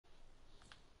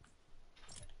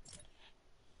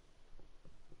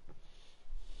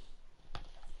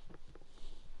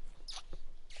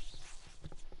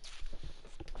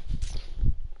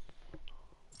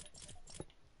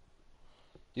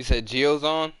You said Geo's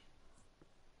on?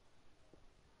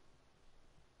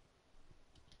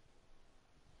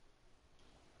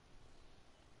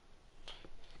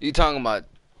 You talking about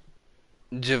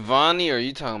Giovanni or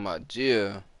you talking about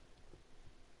Gio?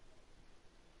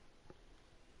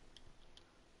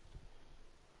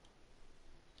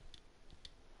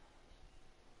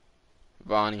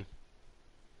 Vonnie.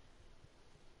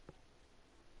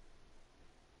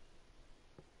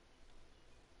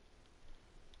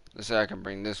 Let's see if I can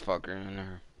bring this fucker in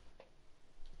there.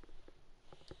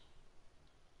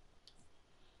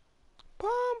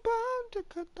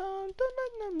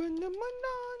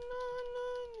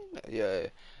 Yeah,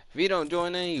 if he don't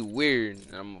join in, he weird.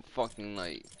 I'm fucking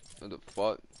like, what the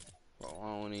fuck? Bro, I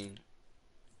don't even.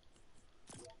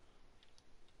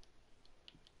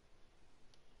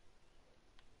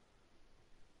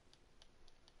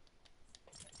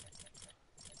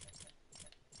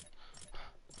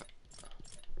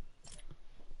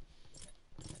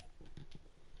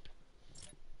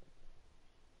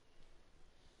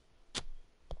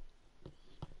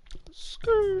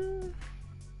 Skrrr.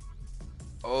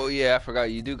 Oh yeah, I forgot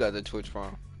you do got the Twitch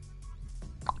farm.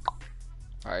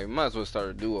 Alright, might as well start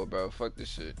a duo, bro. Fuck this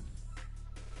shit.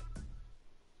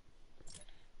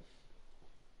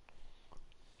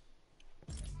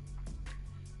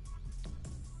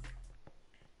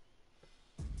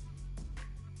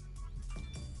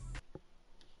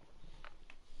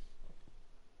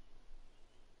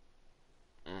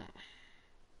 Mm.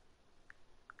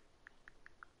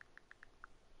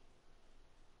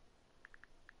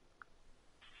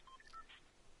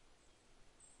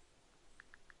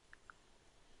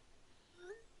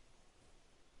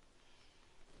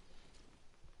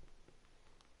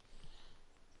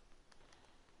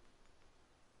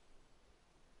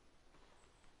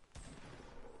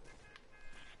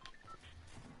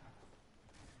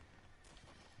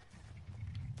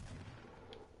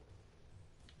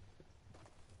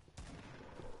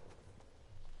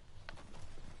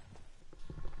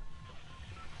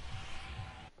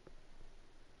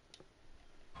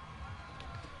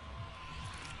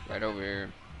 Right over here.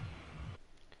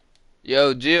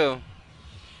 Yo, Jill.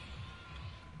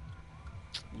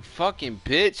 You fucking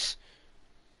bitch.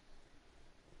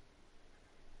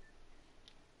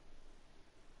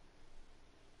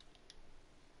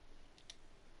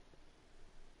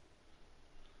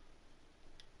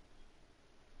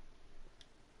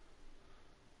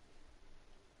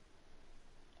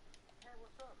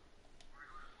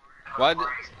 Why?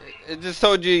 It just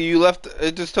told you you left.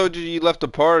 It just told you you left the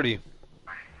party.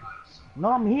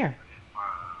 No, I'm here.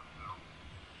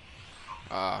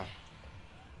 Ah,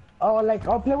 Oh, like,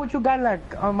 I'll play with you guys,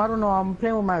 like, I don't know, I'm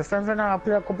playing with my friends right now. I'll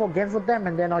play a couple games with them,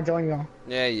 and then I'll join you.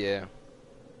 yeah, yeah.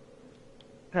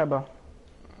 Okay, bro.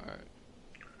 Alright.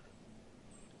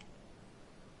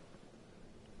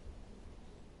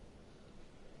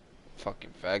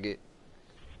 Fucking faggot.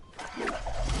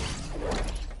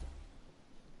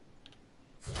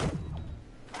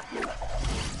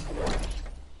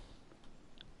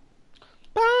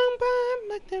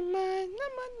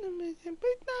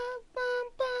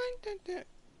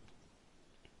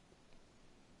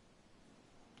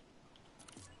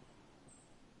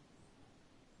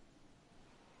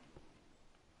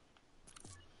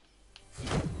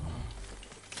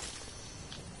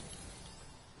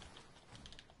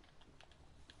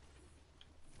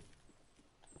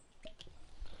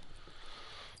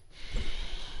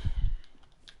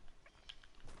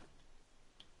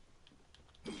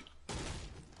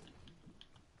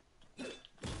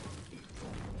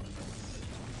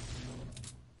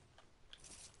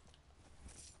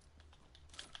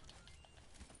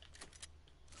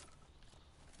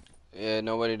 Yeah,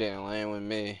 nobody didn't land with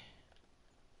me.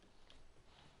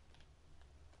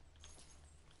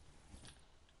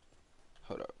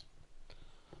 Hold up.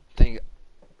 Think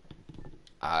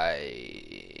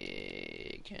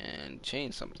I can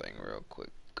change something real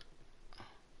quick.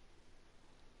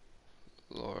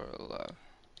 Laura.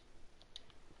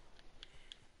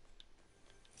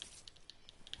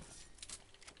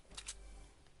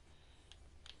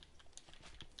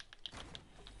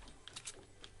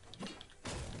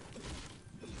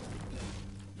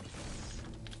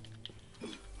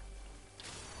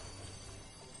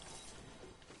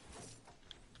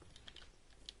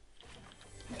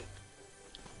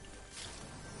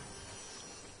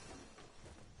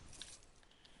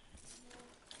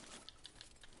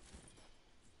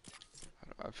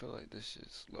 I feel like this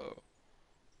shit's slow.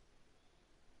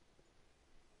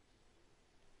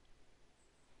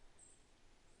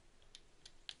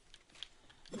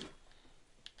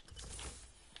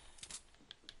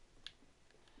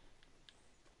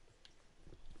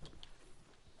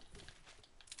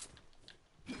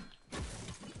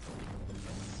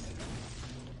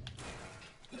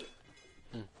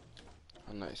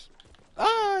 Nice.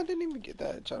 Ah, I didn't even get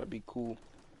that. Try to be cool.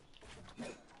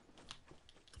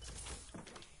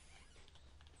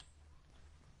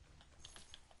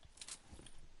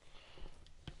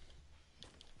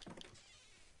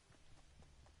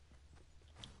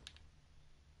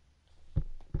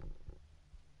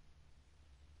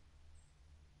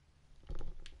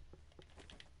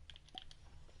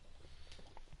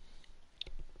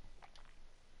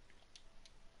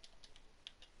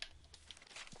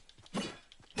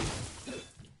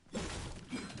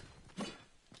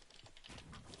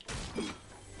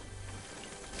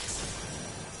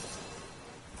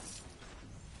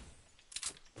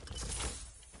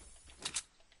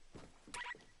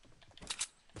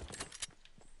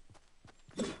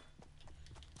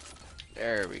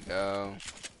 There we go.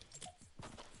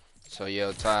 So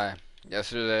yo, Ty,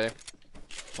 yesterday,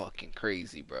 fucking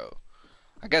crazy, bro.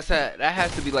 I guess that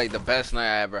has to be like the best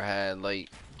night I ever had. Like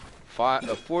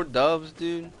four dubs,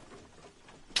 dude.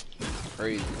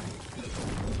 Crazy.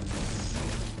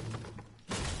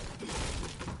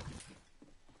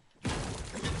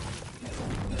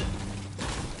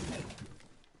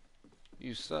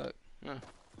 You suck. Huh.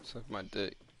 Suck my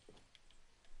dick.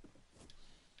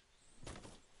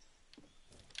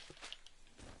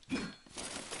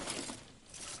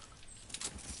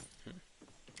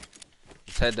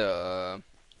 Let's head to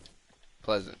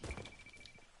Pleasant.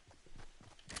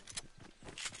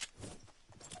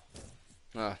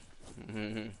 Uh,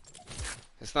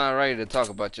 it's not right to talk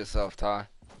about yourself, Ty.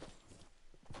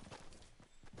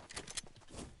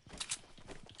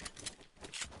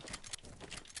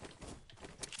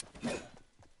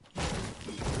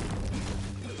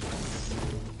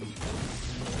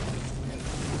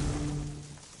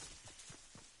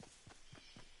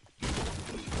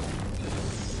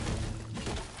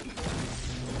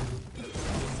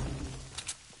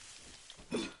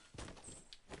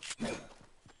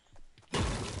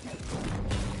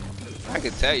 I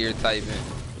could tell you're typing.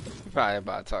 You're probably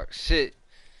about to talk shit.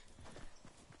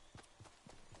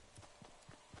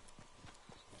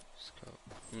 Let's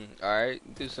go.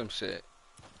 Alright, do some shit.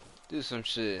 Do some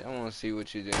shit. I wanna see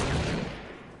what you do.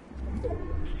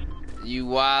 You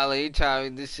wildin', you trying to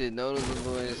make this shit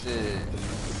noticeable and shit.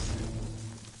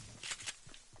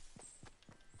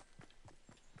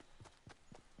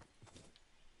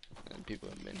 And people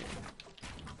have been here.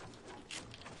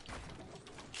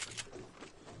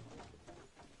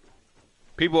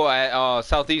 People at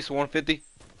southeast 150.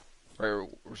 Right,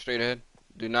 we're straight ahead.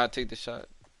 Do not take the shot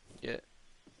yet.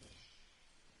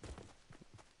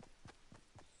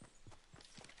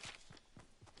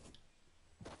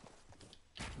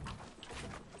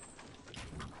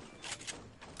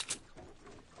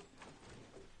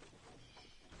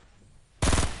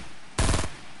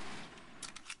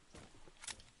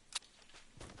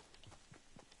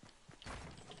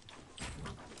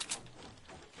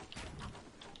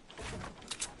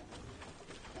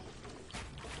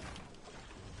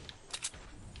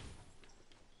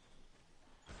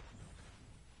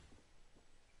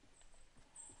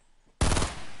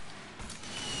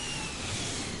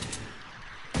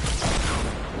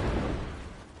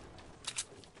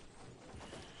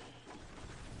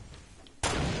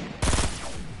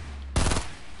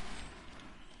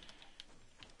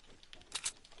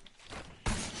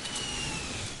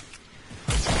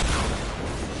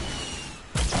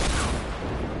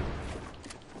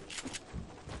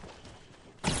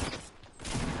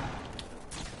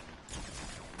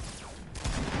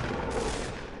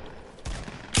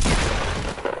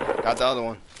 Got the other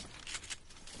one.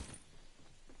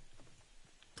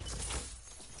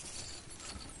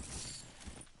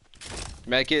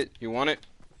 Make it. You want it?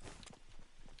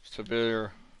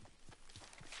 Severe.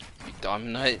 You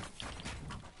dumb nut.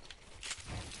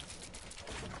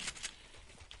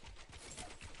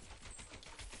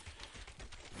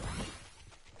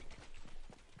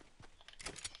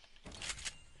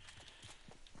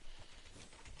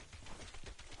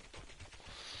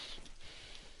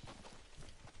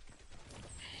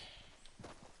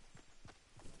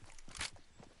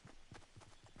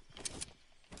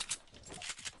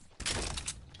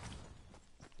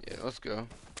 Yeah, let's go.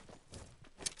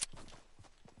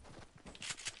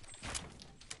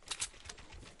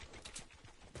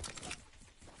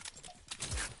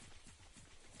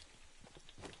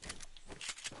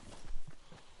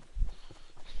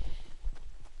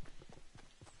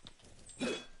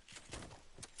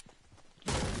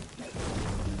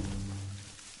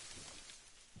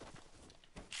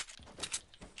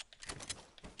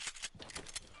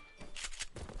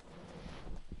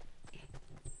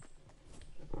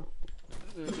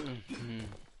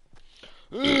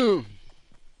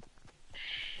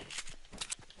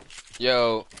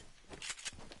 Yo,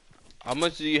 how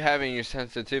much do you have in your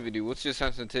sensitivity? What's your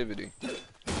sensitivity?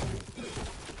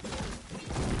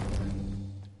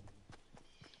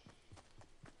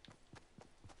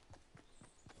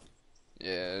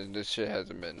 Yeah, this shit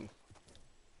hasn't been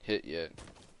hit yet.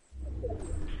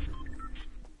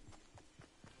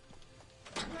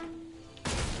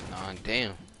 Nah,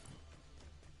 damn.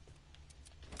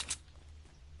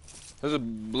 There's a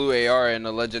blue AR and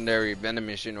a legendary venom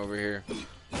mission over here.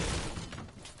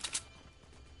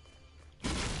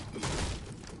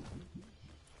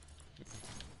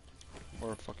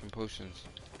 More fucking potions.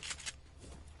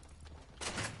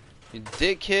 You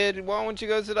dickhead, why won't you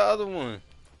go to the other one?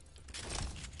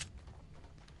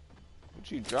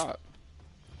 What'd you drop?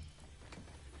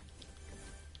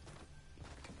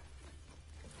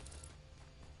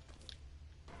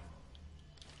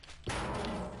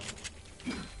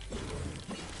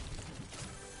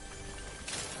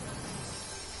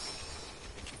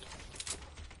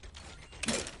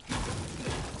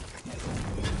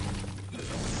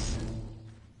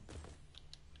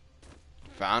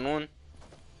 Found one?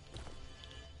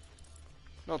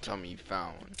 Don't tell me you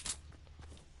found one.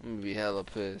 I'm gonna be hella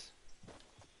pissed.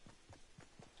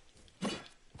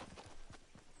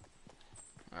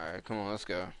 Alright, come on, let's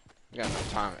go. We got no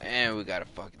time, and we got a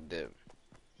fucking dip.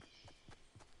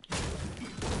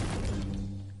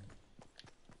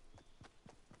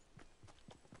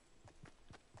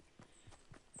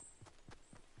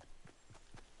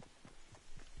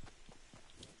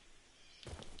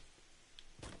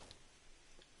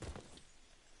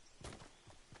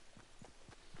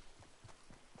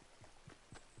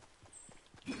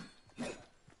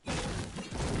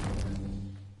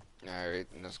 Alright,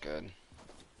 that's good.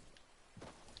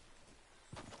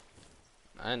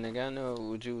 I nigga, I know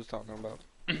what you was talking about.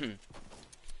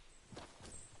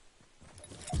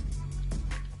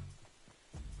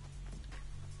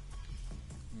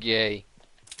 Yay.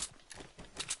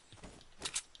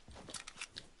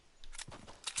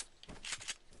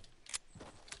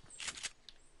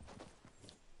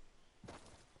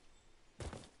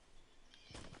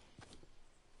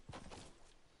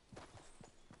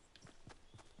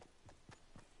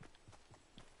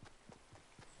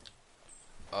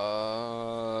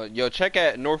 Yo, check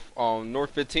at North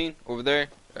 15 over there.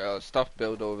 Stuff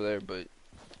build over there, but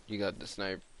you got the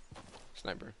sniper.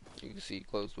 You can see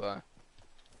close by.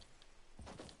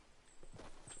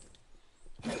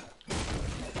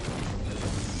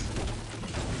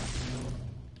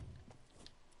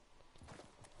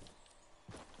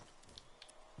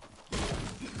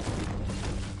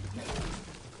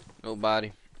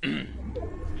 Nobody. mm.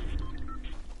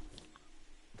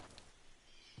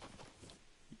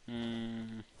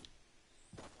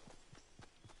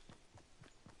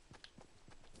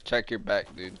 Check your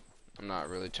back, dude. I'm not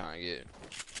really trying to get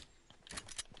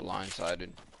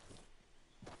blindsided.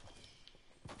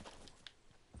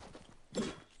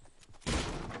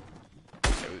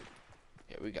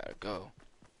 Yeah, we gotta go.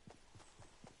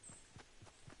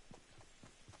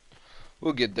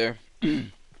 We'll get there.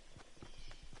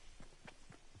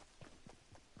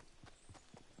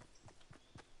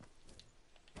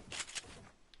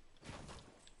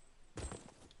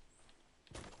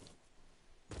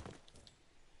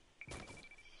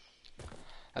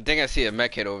 I think I see a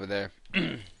mech hit over there.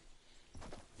 Come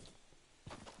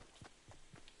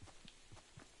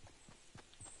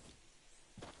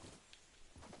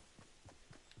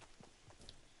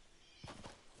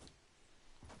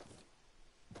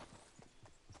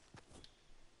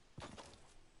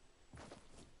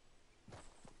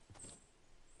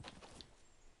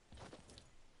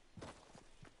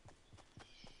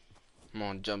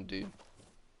on, jump, dude.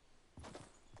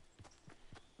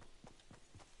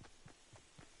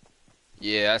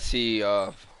 Yeah, I see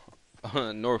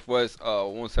northwest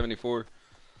 174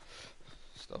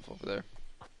 stuff over there.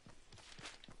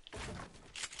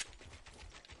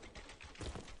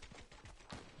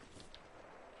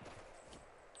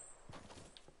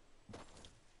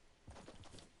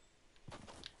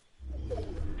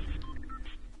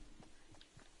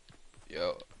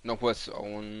 Yo, northwest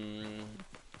on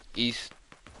east.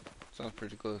 Sounds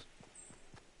pretty close.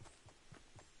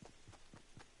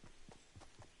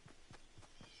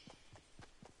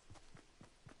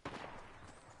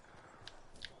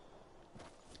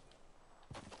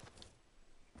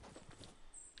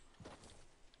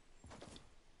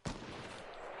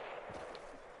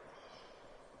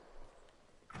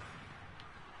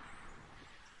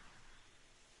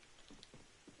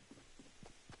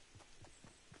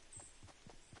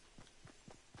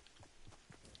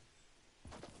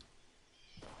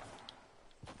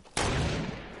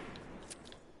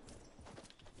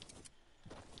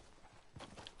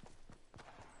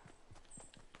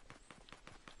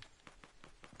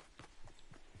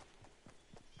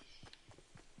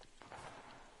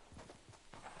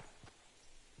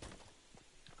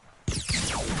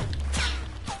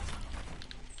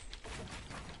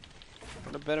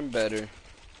 better and better.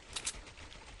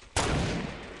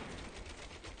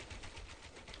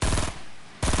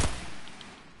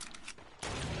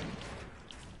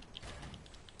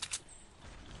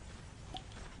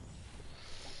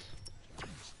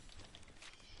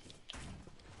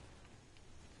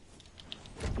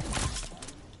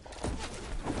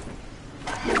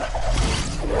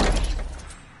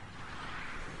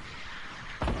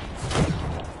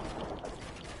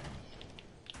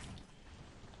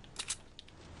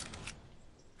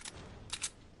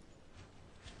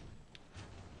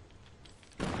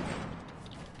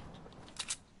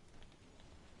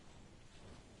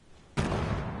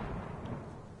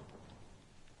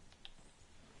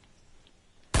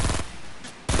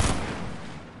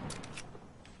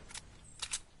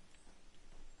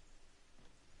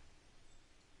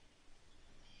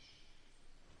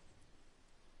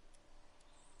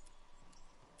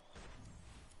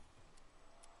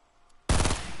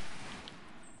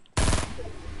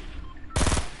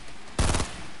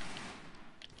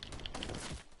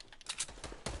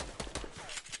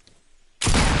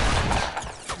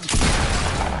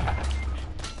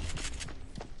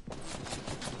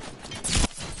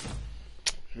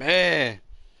 Man.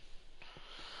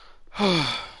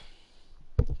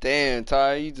 Damn,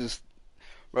 Ty, you just,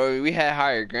 bro, we had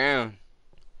higher ground.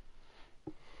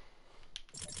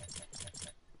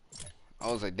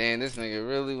 I was like, damn, this nigga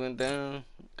really went down.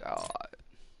 God.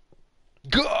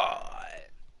 God.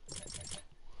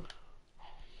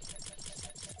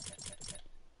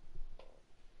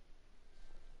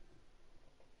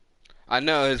 I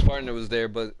know his partner was there,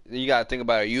 but you gotta think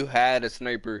about it. You had a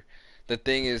sniper. The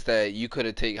thing is that you could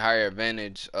have take higher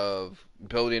advantage of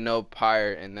building up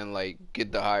higher and then like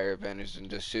get the higher advantage and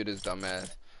just shoot his dumb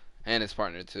ass and his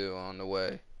partner too on the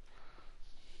way.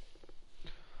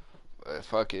 But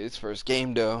fuck it, it's first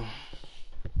game though.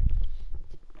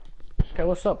 Okay,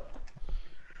 what's up?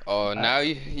 Oh, Uh, now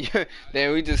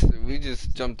damn, we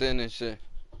just jumped in and shit.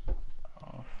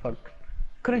 oh, fuck.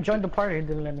 Couldn't join the party, it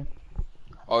didn't let me.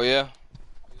 Oh yeah.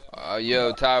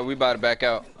 Yo, Ty, we about to back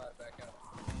out.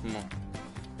 Come on.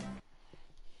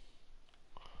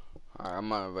 Alright, I'm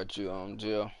gonna invite you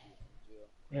Jill.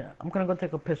 Yeah, I'm gonna go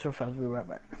take a piss real fast, be right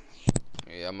back.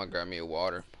 Yeah, I'm gonna grab me a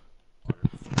water.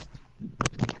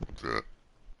 Hold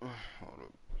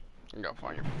up. I gotta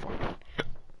find your fucking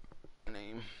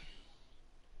name.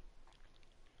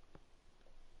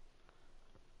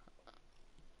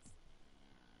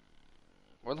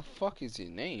 Where the fuck is your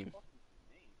name?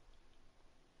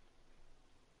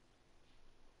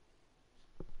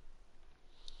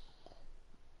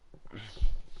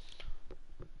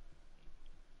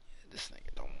 This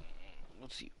nigga don't.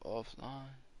 What's he offline?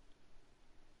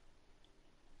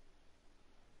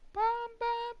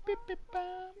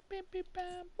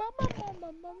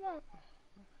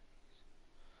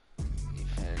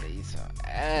 Infinity eat some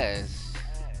ass.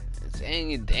 Ain't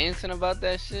you dancing about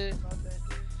that shit?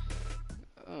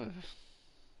 Ugh.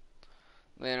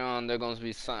 Later on, there gonna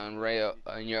be something right up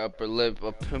on your upper lip,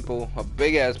 a pimple, a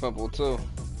big ass pimple too.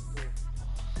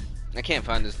 I can't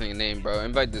find this nigga name, bro.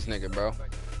 Invite this nigga, bro.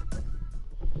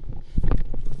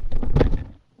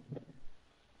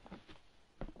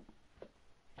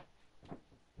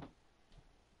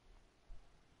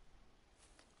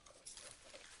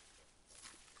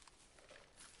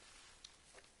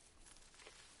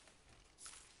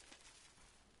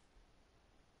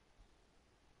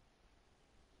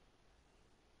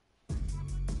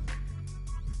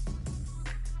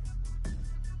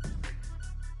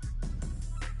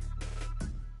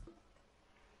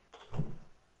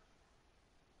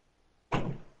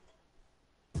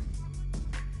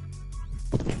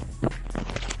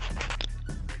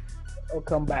 I'll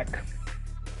come back.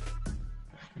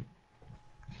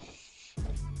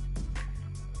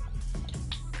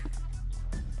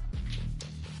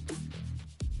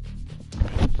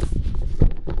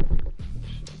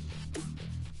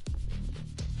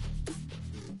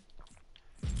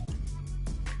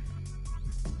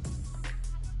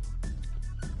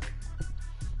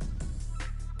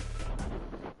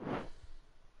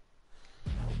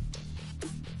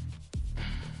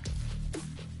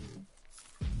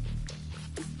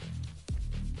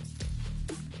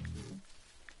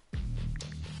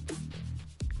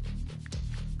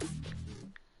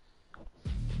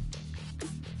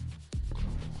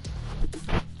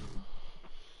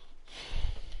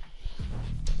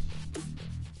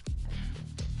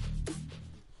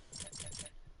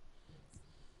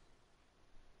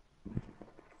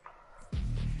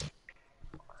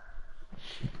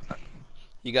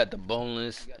 You got the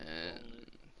boneless and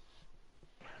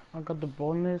I got the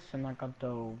bonus and I got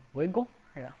the wiggle.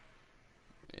 Yeah.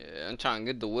 Yeah, I'm trying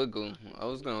to get the wiggle. I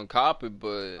was gonna cop it,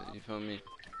 but you feel me?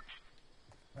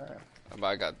 But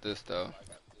I got this though.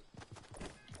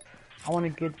 I want to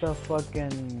get the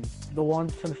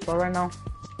ones in the store right now.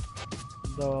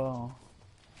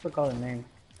 What's the name?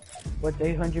 With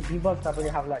 800 V-Bucks, I already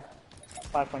have like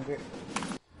 500.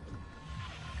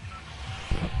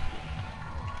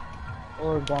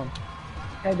 Or gone.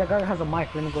 Hey, that guy has a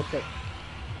mic. Let me go check.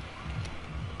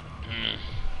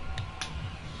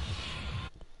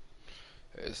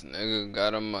 This nigga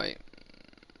got a mic.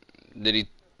 Did he?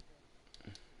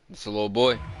 It's a little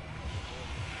boy.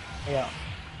 Yeah.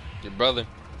 Your brother.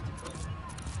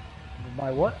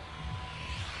 My what?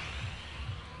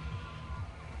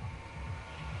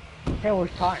 Hey,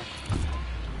 where's Ty?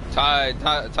 Ty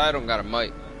don't got a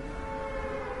mic.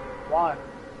 Why?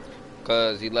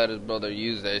 Cause he let his brother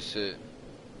use that shit.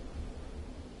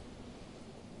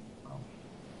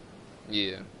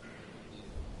 Yeah.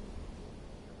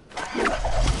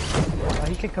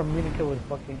 He can communicate with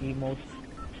fucking emotes.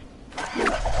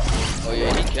 Oh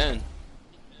yeah, he can.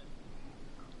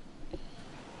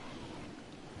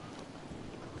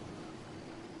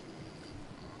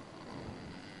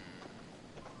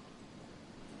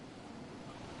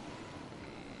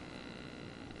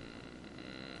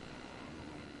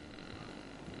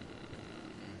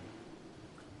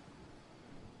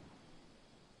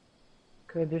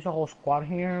 Okay, there's a whole squad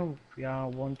here. Yeah,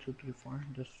 1, 2, 3, 4.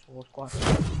 This whole squad.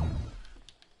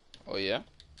 Oh yeah.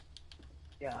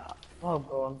 Yeah. Oh,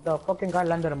 bro, the fucking guy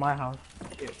landed in my house.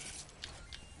 Shit.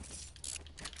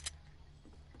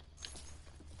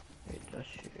 Hate that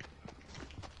shit.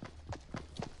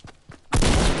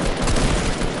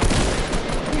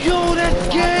 Yo, that's Oh,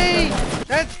 what gay! happened?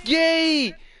 That's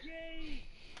gay!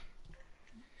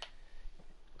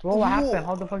 Bro, what happened?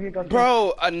 How the fuck you got killed?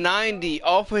 Bro, a 90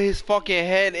 off of his fucking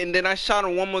head, and then I shot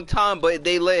him one more time, but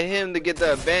they let him to get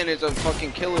the advantage of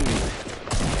fucking killing me.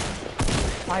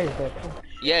 Why is that?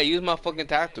 Yeah, use my fucking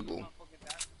tactical.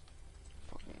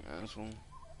 Fucking asshole.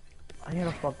 I need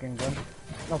a fucking gun.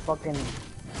 No fucking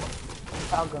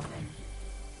gun.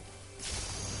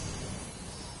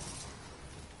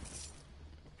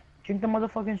 Drink the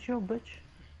motherfucking shield, bitch.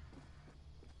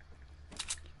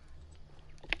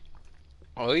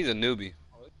 Oh, he's a newbie.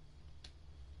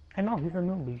 I know, he's a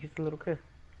newbie. He's a little kid.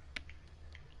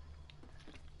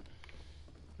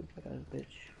 Stupid ass bitch.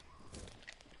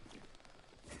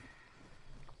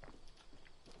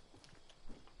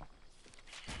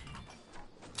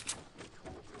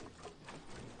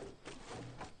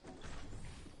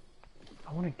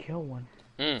 I wanna kill one.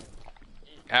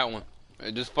 That one.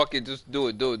 Just fucking, just do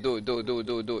it, do it, do it, do it, do it,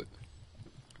 do it, do it.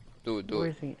 Do it, do Where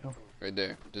it. is he? Oh. Right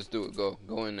there. Just do it, go.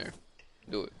 Go in there.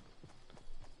 Do it.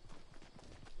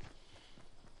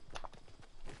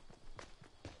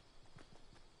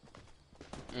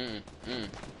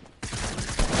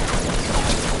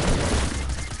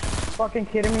 Fucking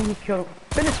kidding me? He killed him.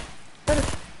 Finish! Finish!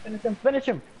 Finish him! Finish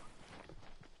him!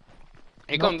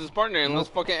 Here Nope. comes his partner, and let's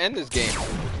fucking end this game.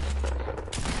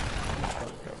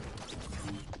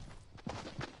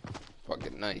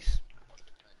 Fucking nice.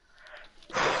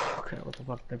 Okay, what the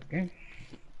fuck that game?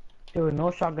 There was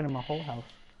no shotgun in my whole house.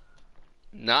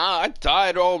 Nah, I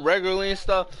died all regularly and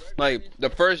stuff. Like, the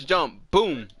first jump,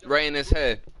 boom, right in his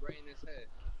head.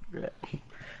 Yeah.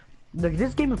 Look,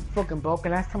 this game is fucking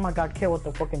broken. Last time I got killed with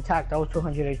the fucking tack, that was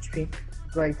 200 HP.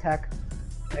 Great tack.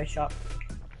 Nice shot.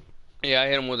 Yeah, I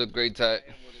hit him with a great tack.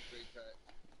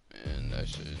 And that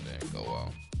shit didn't go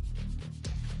well.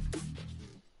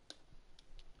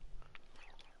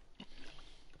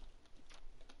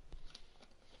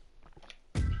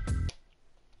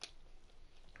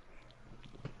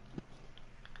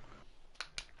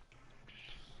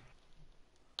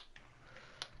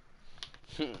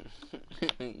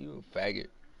 You a faggot.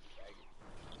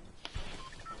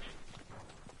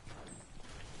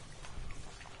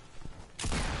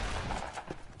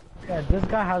 Yeah, this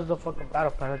guy has the fucking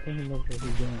battle pass. I think he knows what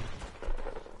he's doing.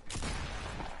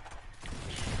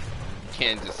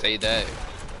 Can't just say that.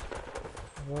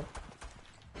 What?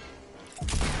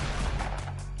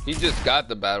 He just got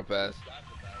the battle pass.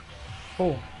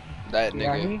 Who? That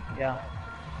Yeah, nigga. yeah.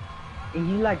 He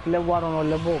like level, I don't know,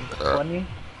 level 20,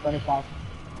 25.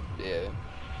 Yeah.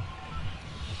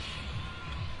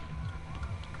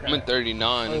 I'm in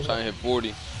 39. I'm trying to hit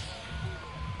 40.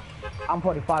 I'm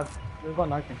 45. Let's go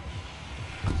knocking.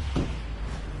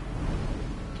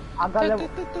 I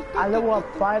level up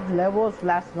 5 levels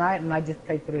last night and I just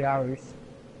played 3 hours.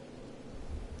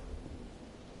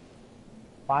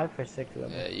 5 or 6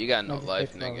 levels. Yeah, you got no I just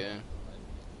life, played 2 nigga. hours.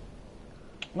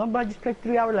 No, but I just played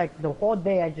 3 hours, like the whole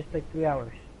day I just played 3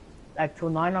 hours. Like till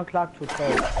 9 o'clock to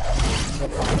 12. the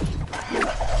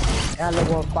pass. And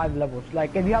level 5 levels.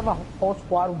 Like if you have a whole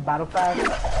squad with battle pass,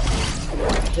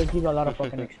 they give you a lot of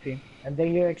fucking XP. And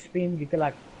then your XP, you get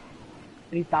like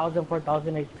 3,000,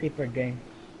 4,000 XP per game.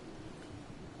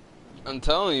 I'm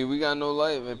telling you, we got no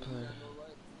life.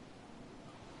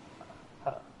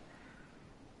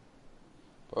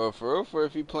 Bro, for real, for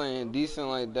if you playing decent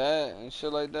like that and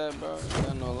shit like that, bro, you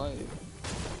got no life.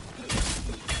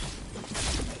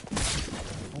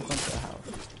 I'm going to the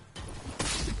house.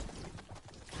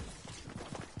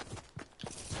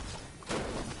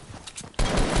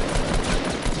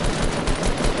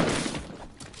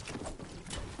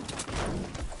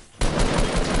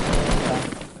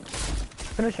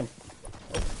 Finish him.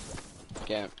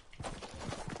 Can't.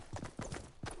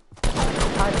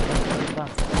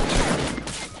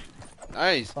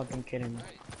 Nice. Fucking kidding me.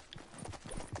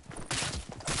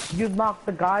 You knocked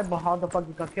the guy, but how the fuck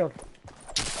you got killed?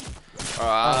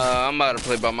 I'm about to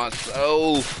play by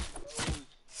myself.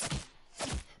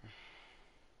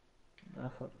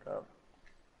 That's fucked up.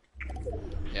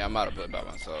 Yeah, I'm about to play by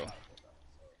myself.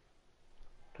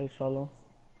 Play solo.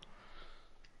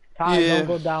 Ty, Yeah. don't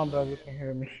go down, bro. You can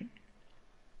hear me.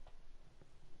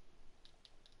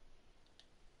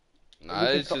 Nah,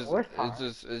 it's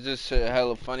just shit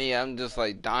hella funny. I'm just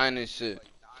like dying and shit.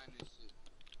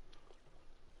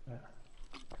 Yeah.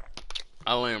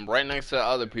 I land right next to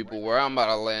other people where I'm about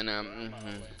to land at.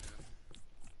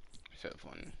 Shit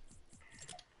funny.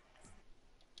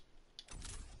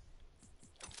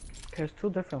 There's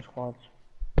two different squads.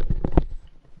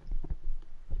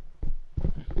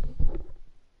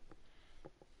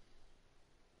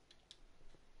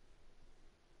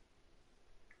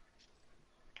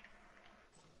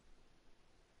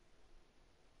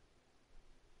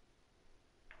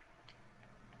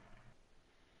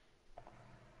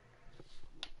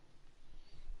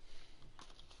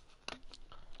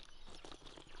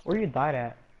 Where you died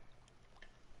at?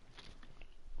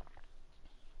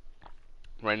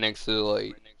 Right next to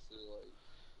like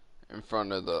in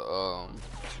front of the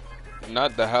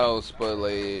not the house but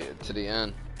like to the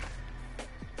end.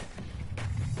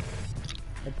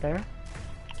 Right there?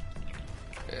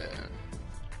 Yeah.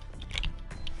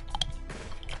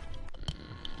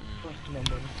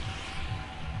 Nobody.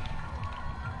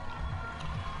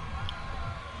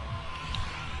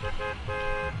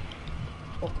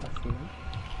 Oh, I see him.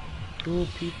 Two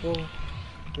people.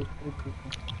 There's three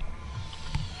people.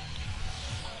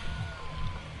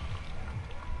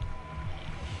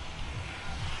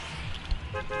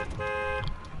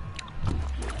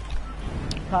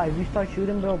 Ty, if you start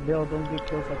shooting, bro, Bill, don't get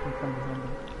close. I can come behind you.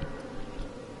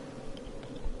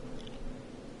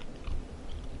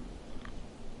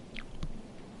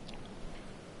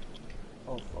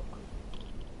 Oh, fuck.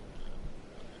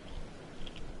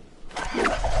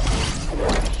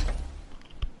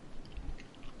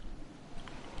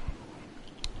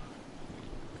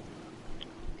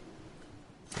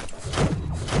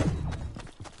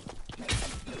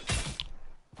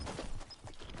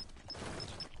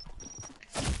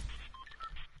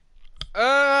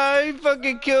 He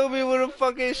fucking killed me with a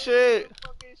fucking shit.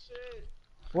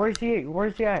 Where's he?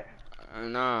 Where's he at?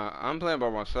 Nah, I'm playing by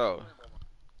myself.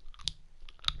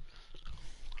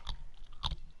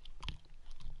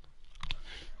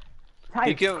 He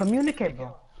Ty, killed. communicate,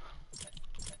 bro.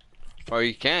 Oh,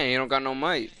 you can't. He don't got no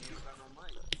mic.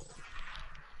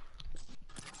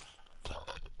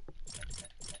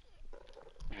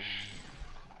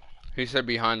 He said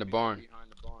behind the barn.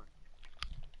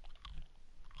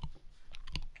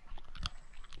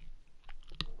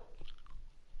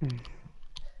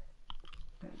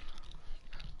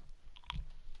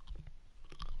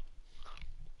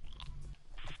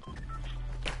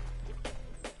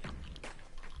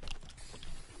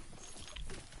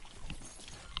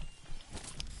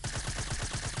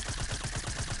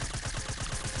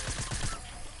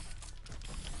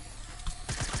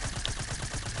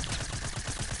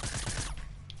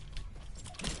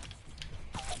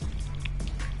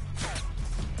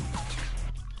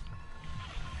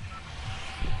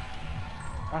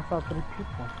 I saw three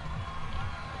people.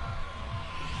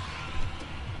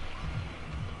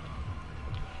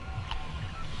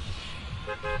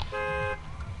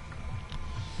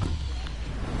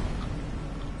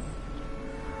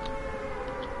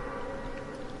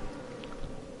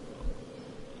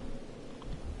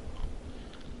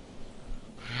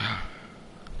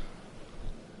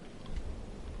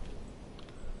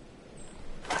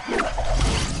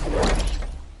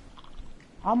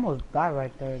 I almost died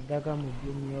right there. That guy almost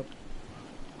blew me up.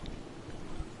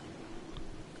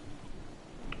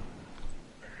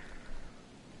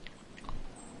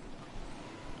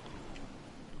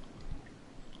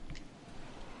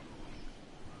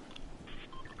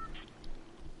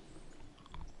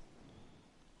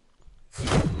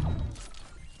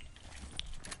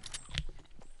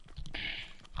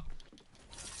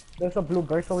 There's a blue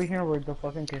burst over here where the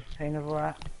fucking containers were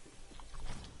at.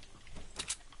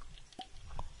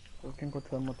 We can go to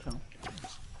the motel.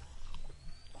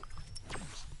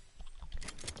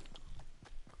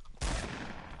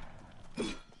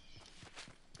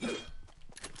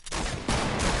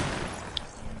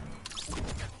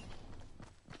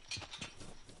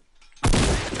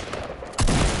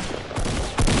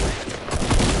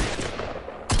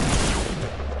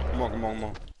 Come on, come on, come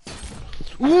on.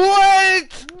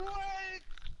 What?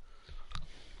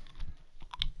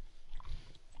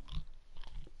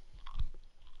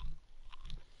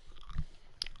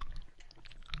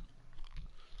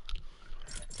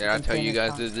 Did The I tell you containers guys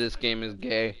count. that this game is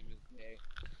gay?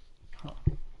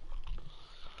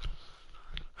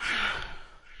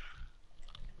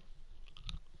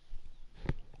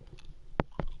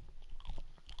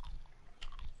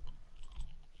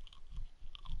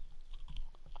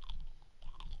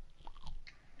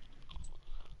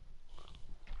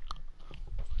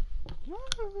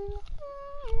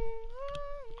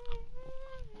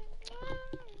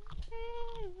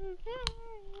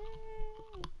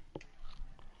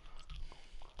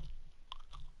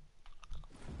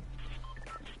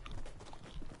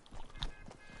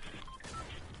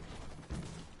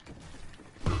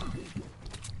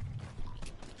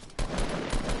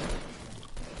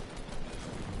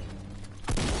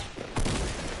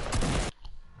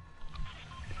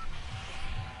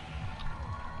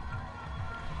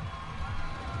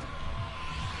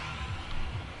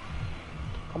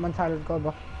 Come on, Tyler, let's go,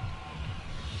 bro.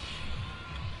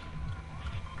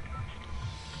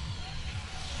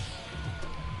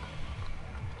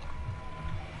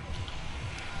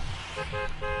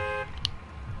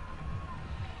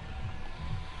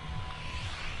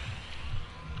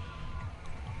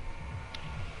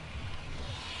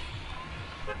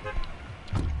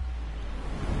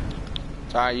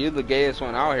 Ty, you the gayest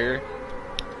one out here.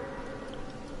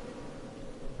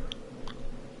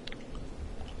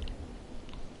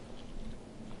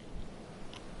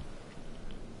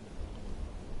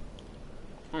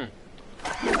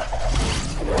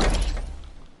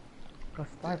 Go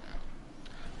start.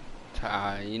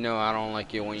 Ty, you know I don't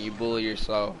like it when you bully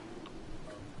yourself.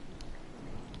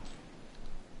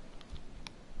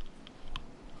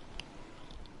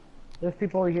 There's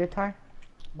people over here, Ty.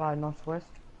 By northwest.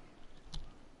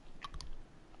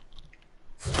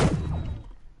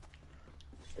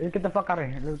 Let's get the fuck out of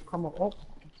here. Let's come on. Oh.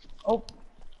 Oh.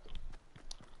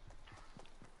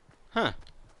 Huh.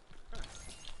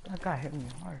 That guy hit me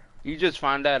hard. You just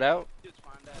find that out?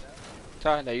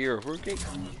 Ty, that you're a rookie?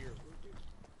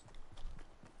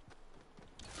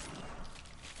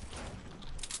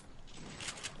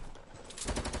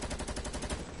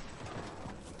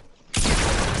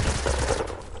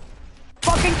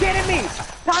 Fucking kidding me!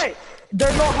 Ty!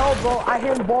 There's no help, bro. I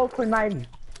hit him both for 90.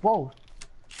 Both.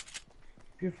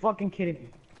 You're fucking kidding me.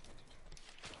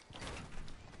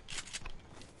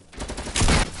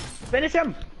 Finish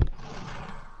him!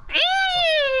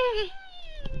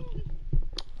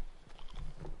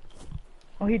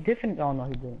 Oh, he didn't. Oh, no,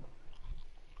 he didn't.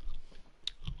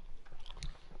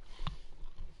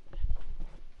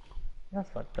 That's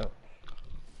fucked up.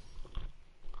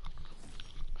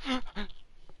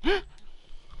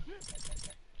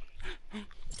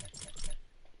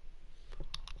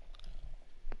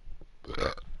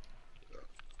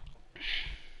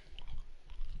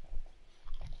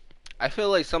 I feel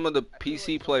like some of the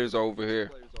PC players are over here.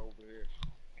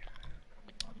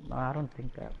 No, I don't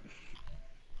think that.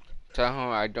 Tell him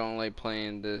I don't like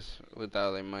playing this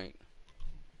without a mic.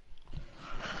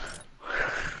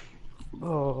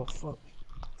 Oh, fuck.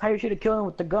 How you should have killed him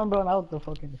with the gun, bro, not with the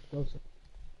fucking explosive.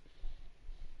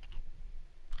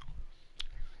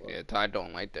 Yeah, Ty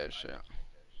don't like that shit.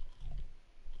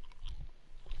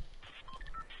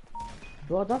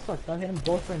 Bro, that's fucked up. I hit him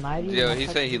both for 90. Yeah, and he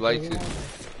I said he touched likes him you.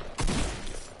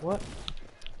 What?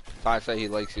 Ty said he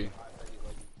likes you.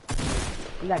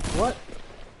 Like, what?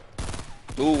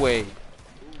 Do way.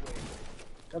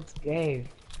 That's gay.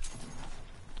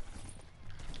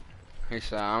 He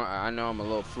said, I know I'm a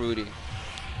little fruity.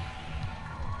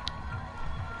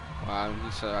 Wow,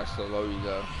 he said I still love you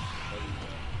though.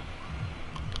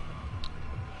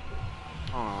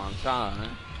 Aw, Ty.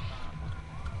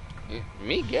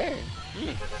 Me gay.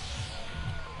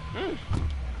 Mm.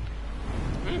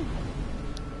 Mm.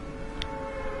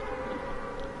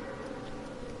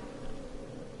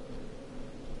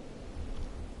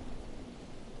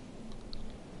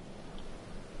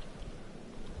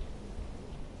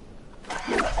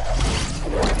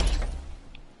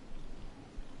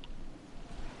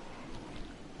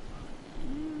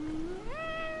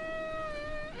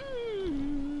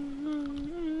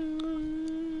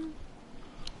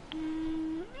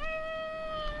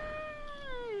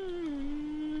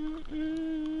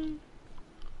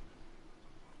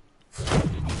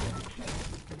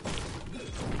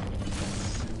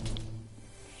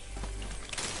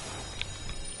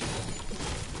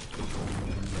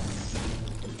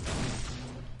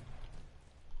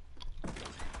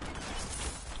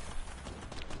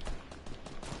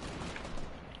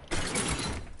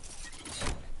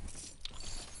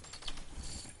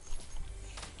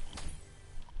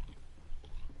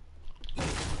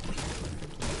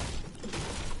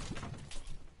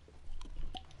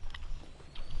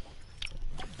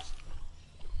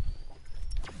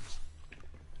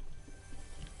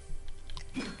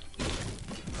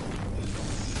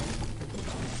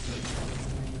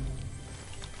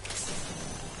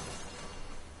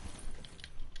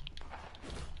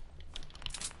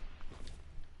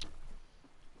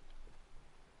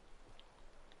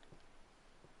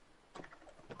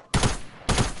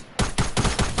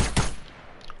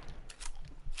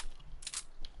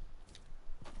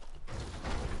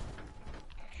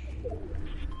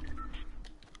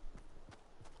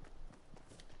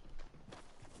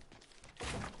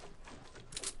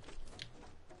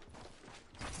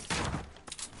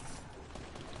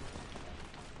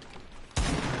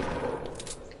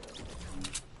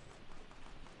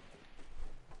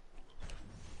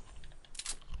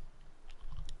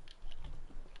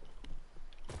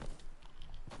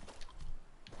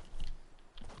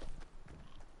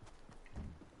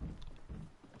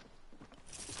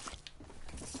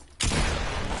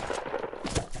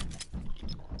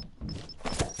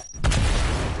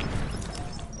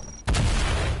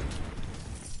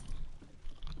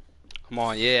 Come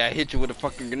on, yeah, I hit you with a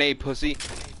fucking grenade, pussy.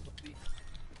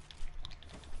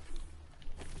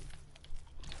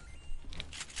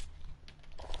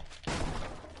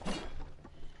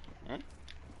 Huh?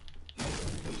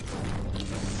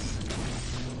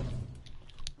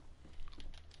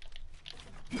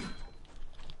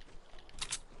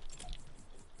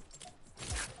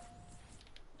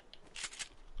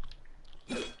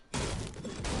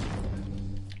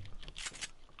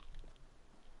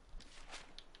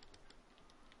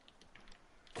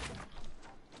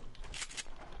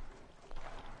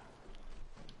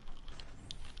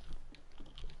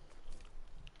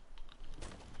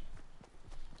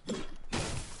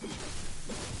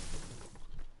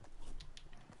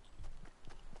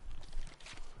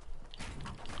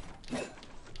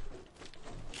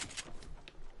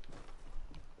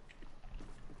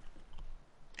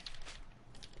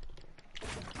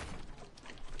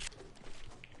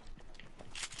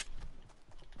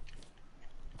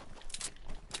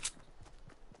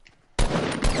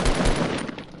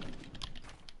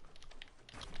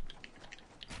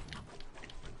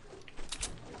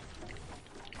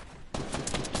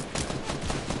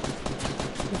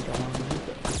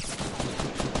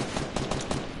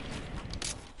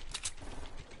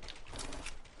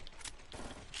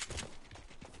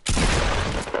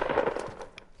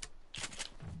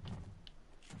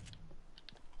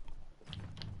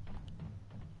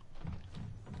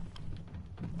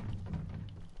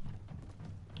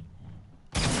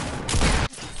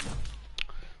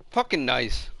 Fucking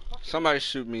nice. Somebody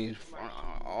shoot me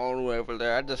all the way over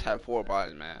there. I just had 4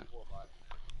 bodies, man.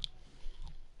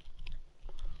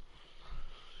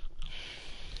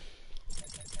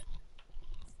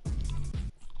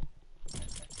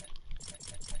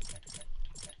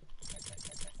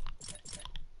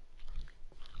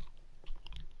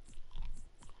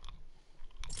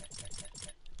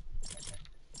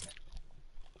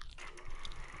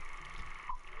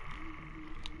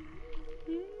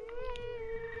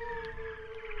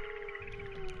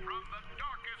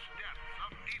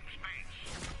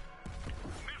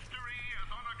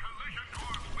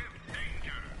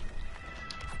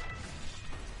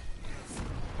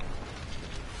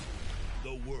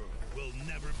 The world will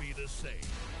never be the same.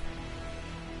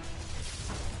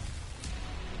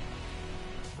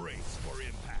 Brace for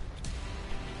impact.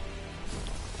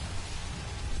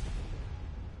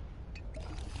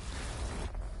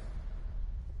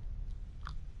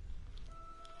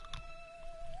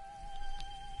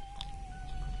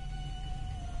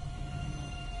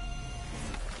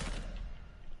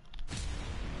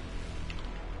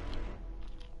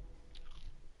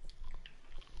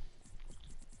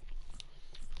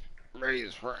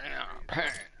 Raise for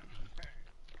impact.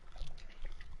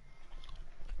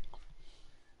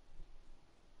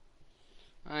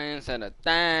 I ain't said a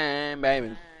thing,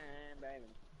 baby.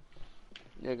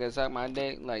 You can suck my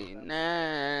dick like you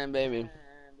nah, baby.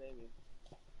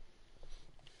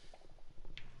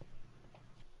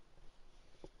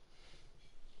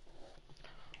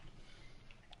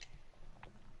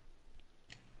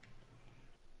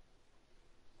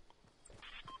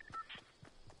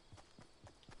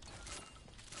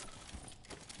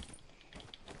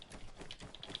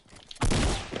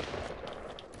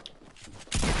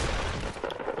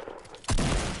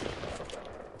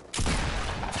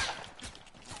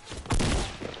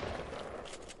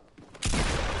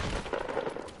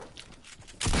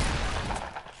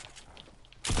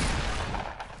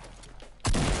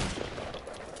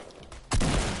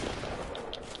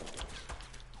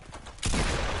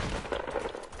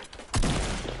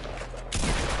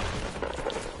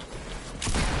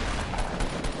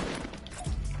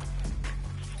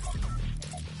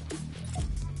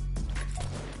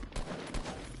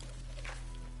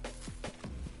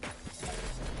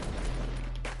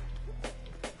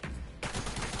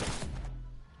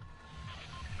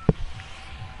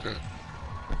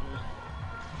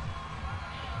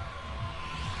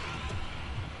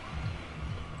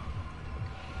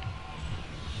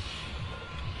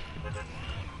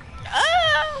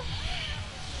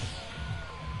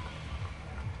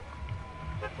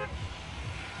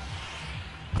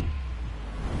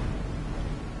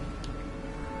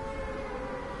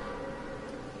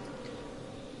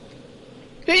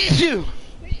 Hit you.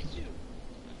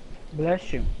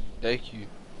 Bless you. Thank you.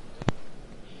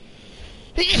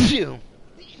 Hit you.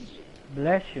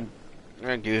 Bless you.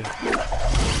 Thank you.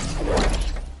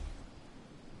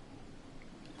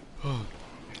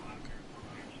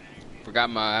 Forgot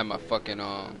my fucking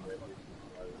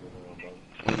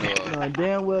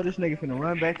Damn well this nigga finna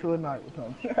run back to a night or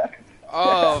something.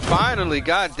 Oh, finally,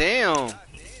 goddamn.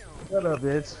 Shut up,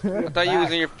 bitch. You're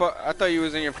back. I thought you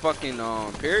was in your fucking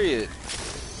period.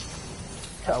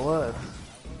 I was.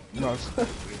 No.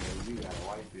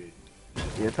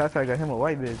 Yeah, Tata got him a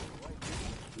white bitch.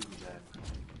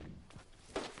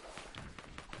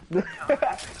 You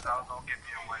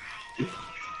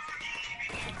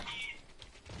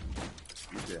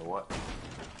said what?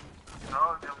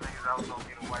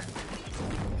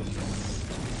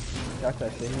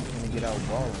 Tata said he was gonna get out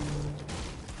balling.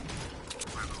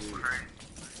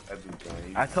 That dude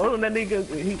crazy. I told him that nigga.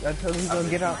 I told him he gonna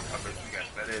get out. I bet you got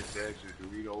fat ass bags of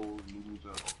Doritos, noodles,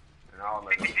 and all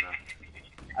that stuff now.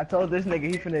 I told this nigga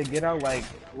he finna get out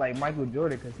like Michael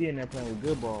Jordan because he in there playing with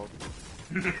good balls.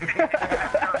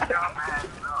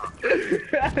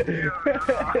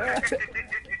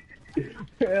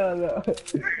 Hell no.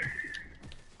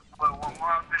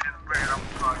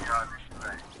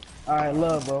 Alright,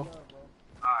 love, bro.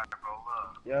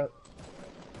 Yep.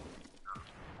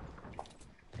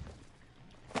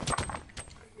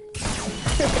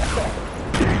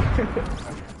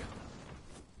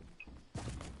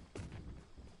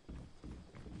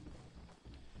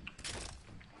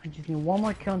 I just need one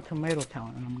more kill in Tomato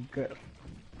Town and I'm good.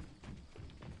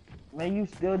 Man, you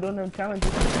still doing them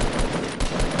challenges?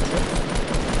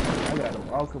 I got them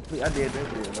all complete. I did that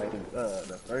shit like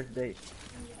the first day.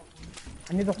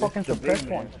 I need the fucking The suppress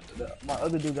big one. man. My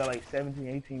other dude got like 17,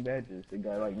 18 badges. They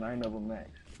got like 9 of them max.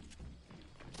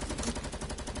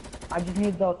 I just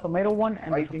need the tomato one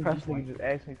and Why the you think suppress this nigga one. just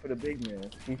asked me for the big man?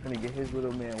 He finna get his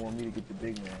little man, want me to get the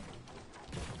big man.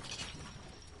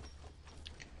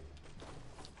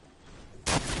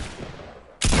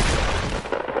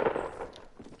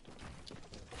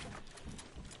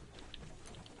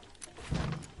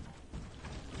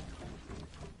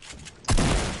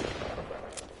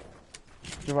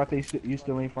 Javante, you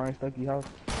still ain't find Stucky house?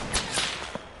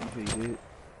 You said you did.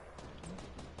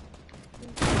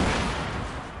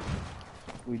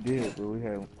 We did, but we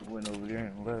went over there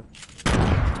and left.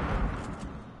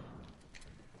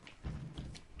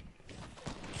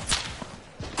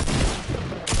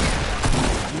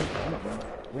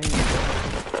 We ain't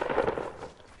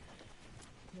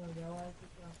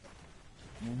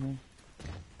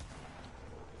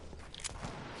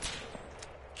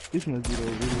This must be the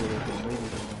video that's gonna make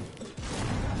it.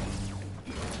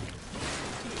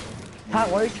 Ty,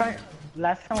 why you trying?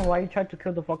 Last time, why you tried to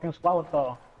kill the fucking squad with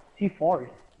the C4s?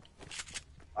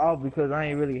 Oh, because I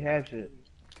ain't really have shit.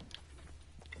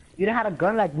 You didn't have a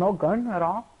gun, like no gun at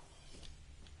all?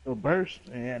 A burst,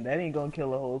 and that ain't gonna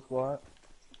kill a whole squad.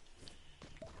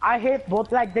 I hit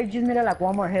both, like they just needed like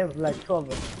one more hit, like two of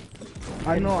them.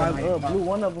 I know, I blew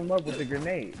one of them up with a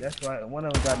grenade. That's why one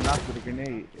of them got knocked with a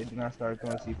grenade. It did not start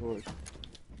throwing C4s.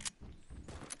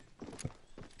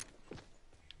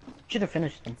 Should have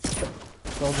finished them.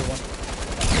 Those are one.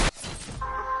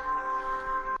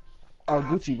 Oh,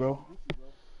 Gucci, bro.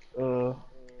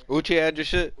 Uchi had your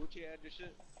shit.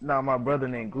 Nah, my brother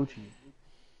named Gucci.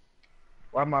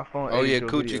 Why my phone Oh edit yeah, your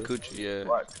Coochie, videos? Coochie, yeah.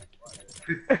 Watch.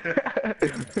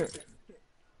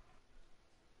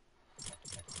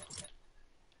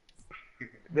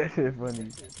 That shit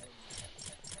funny.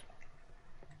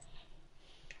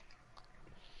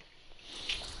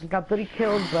 I got 3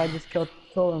 kills, but I just killed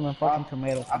 2 of them in fucking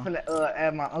tomatoes. I'm finna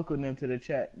add my uncle name to the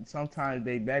chat. Sometimes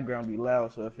they background be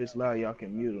loud, so if it's loud, y'all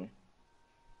can mute them.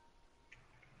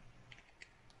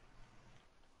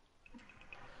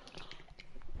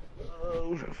 Oh,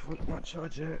 where the fuck my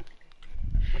charger at?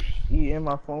 Yeah, and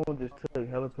my phone just took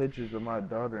hella pictures of my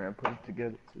daughter and put it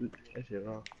together too. That shit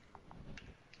off.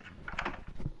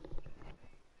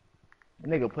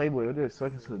 Nigga Playboy, it just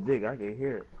sucking to the dick. I can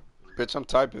hear it. Bitch, I'm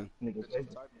typing. Nigga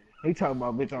Playboy. He talking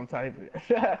about bitch, I'm typing.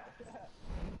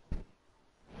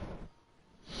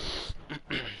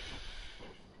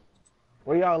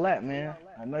 Where y'all at, man?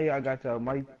 I know y'all got y'all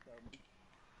mic.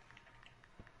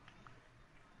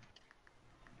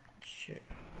 Shit.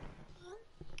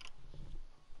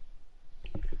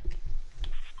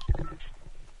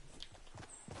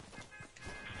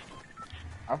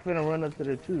 I'm finna run up to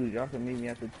the twos. Y'all can meet me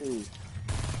at the twos.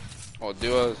 Oh,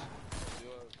 duos.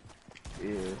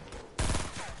 Yeah.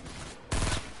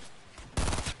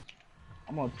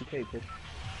 I'm on 2K, bitch.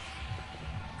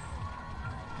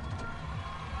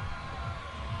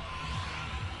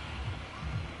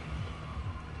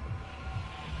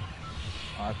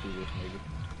 Oh, I see this nigga.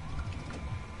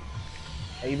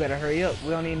 Hey, you better hurry up. We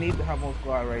don't even need to hop on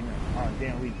squad right now. Oh,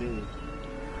 damn, we do.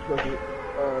 Let's see,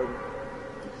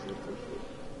 let's see.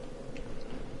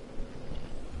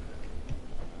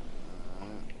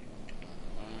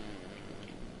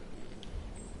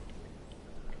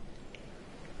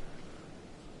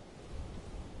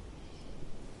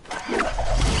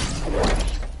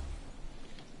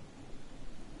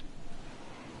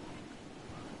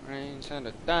 and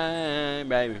a thing,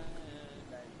 baby.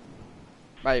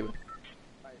 Baby.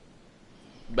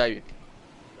 Baby.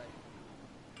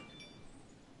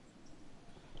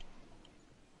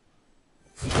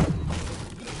 This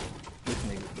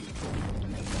nigga.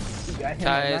 You got him at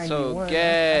Ty is so 91.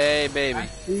 gay, I baby.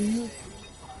 see you.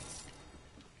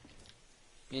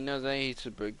 He knows that he's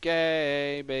super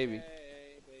gay, baby.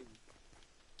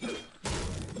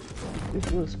 This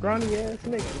little scrawny ass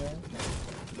nigga, man.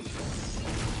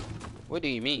 What do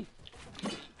you mean?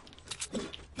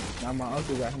 Now my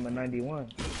uncle got him a 91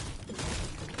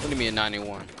 What do you mean a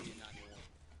 91?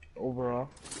 overall.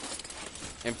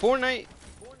 In Fortnite?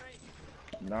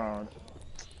 Nah,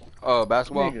 Oh,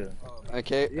 basketball? nigga.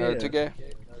 Okay, Yeah. 2K?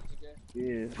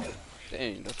 Yeah.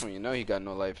 Dang, that's when you know he got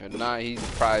no life. If not, he's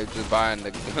probably just buying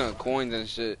the coins and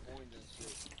shit.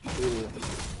 Yeah.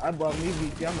 I bought me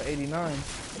VT. I'm an 89.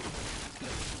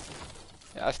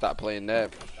 Yeah, I stopped playing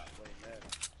that.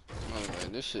 I was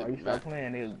like, this Why you shit, man. stop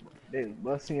playing? They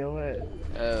busting your ass.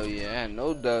 Hell yeah,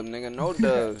 no dub, nigga, no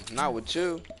dubs. Not with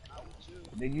you.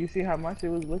 Did you see how my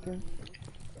shit was looking?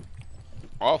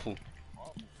 Awful.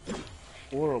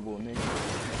 Horrible, nigga.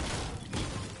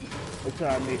 That's how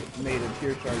I made a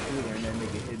pure sharpshooter and that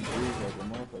nigga hit Breeze like a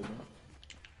motherfucker.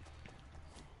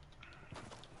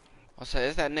 I said,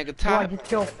 it's that nigga Bro, I top. just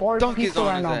killed 4 Dunk is people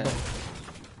on right his now, bro. ass.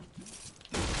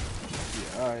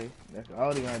 Yeah, alright. That's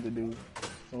all they got to do.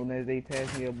 Soon as they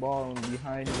pass me a ball and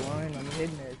behind the line, I'm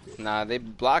hitting that shit. Nah, they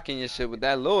blocking your shit with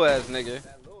that little ass nigga.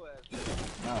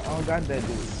 Nah, I don't got that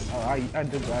dude. Oh, I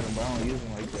do got him, but I don't use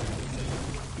him like that.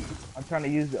 I'm trying to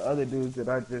use the other dudes that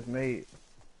I just made.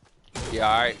 Yeah,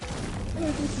 alright. What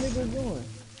is this nigga doing?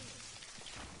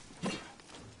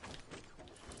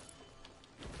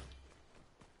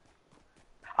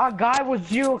 A guy with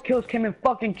 0 kills came and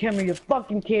fucking killed me. You're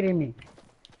fucking kidding me.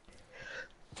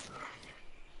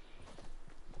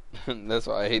 That's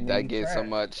why I hate that game so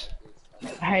much.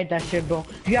 I hate that shit, bro.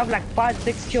 You have like 5,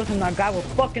 6 kills and that guy with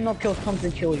fucking no kills comes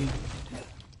and kills you.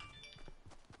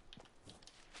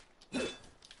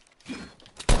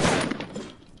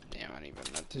 Damn, I didn't even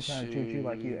know to He's trying to treat you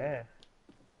like you ass.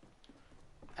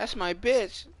 That's my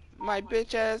bitch. My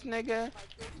bitch ass nigga.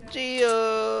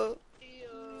 Gio.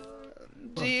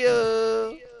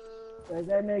 Gio. Like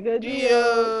that nigga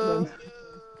Gio.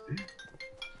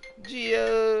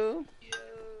 Gio.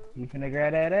 You finna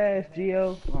grab that ass,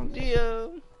 Gio.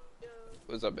 Gio.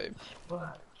 What's up, babe?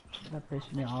 That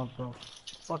pissed me off, bro.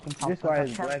 Fucking pop. This why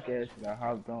his black ass got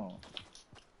hopped on.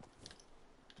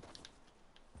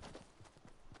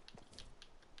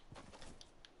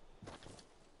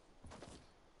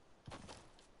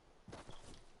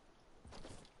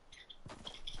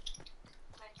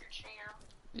 Like your chair.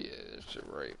 Yeah, that shit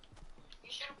right. You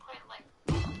should have put like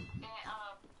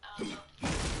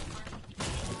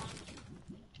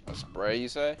A spray, you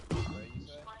say?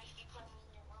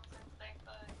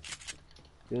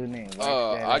 Dude named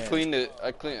I cleaned it.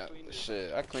 I cleaned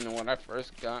shit. I cleaned it when I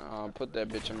first got put that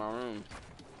bitch in my room.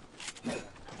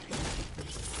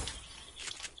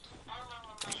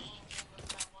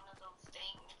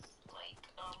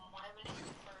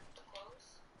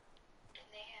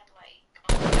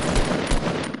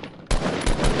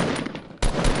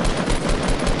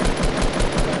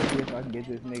 See if I can get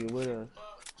this nigga with us.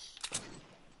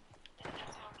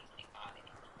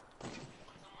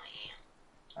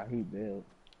 He bailed.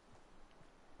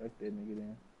 Fuck that nigga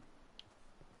then.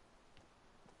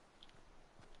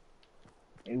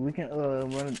 Hey, we can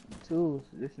run tools.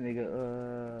 This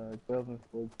nigga 12 and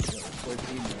 14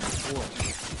 and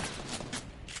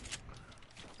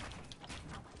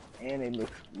 4. And they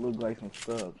look like some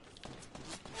stubs.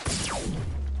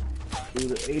 Dude,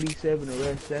 the 87 the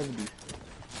rest 70s.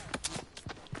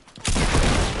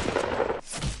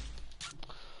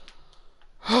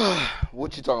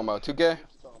 What you talking about? 2K?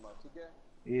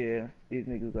 Yeah, these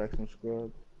niggas like some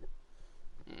scrubs.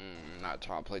 Not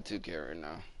trying to play 2K right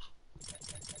now.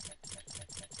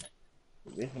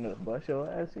 They finna bust your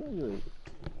ass anyway.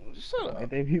 Shut up. Like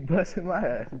they be busting my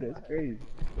ass. That's crazy.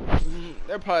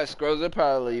 They're probably scrubs. They're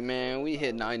probably, man, we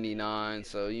hit 99,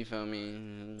 so you feel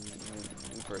me?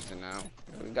 We person now.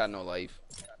 We got no life.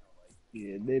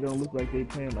 Yeah, they don't look like they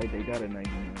playing like they got a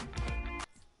 99.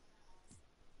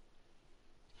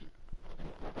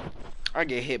 I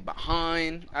get hit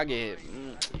behind. I get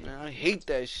hit. Man, I hate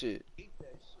that shit.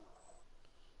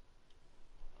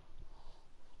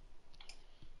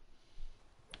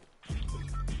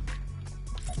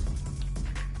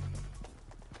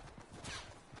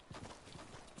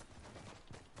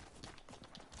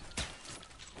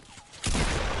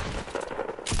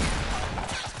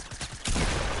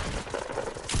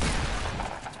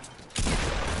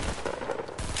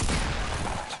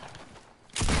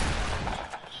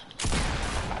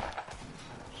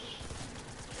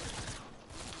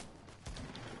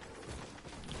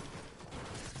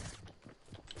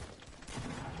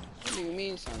 What do you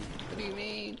mean, son? What do you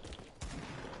mean?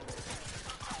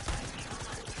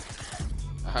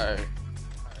 Alright.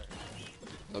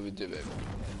 Love you too, baby.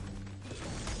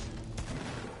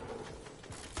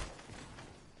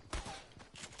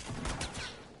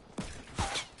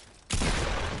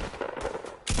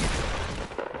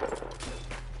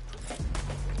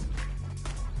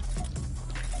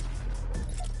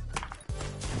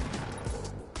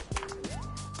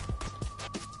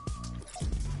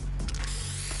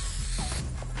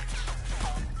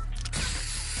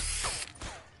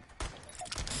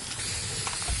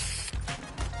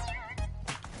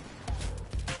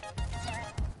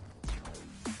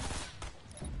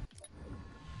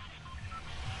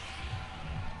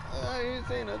 I ain't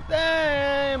seen a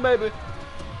thing, baby.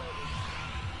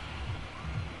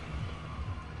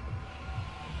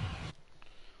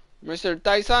 Mr.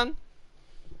 Tyson?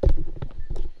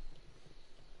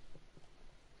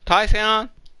 Tyson?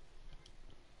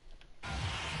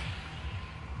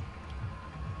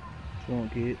 Come on,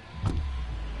 kid.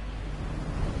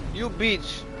 You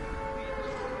bitch.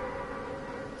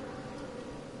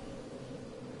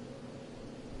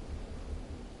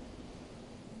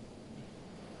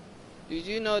 Did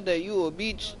you know that you a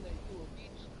bitch?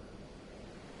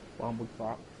 Bumble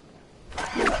clock.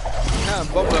 Nah,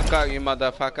 bubblecock, you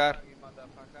motherfucker.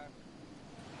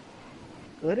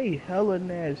 Oh, they hella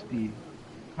nasty.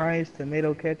 Heinz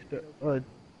tomato ketchup,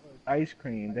 ice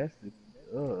cream. That's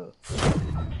the,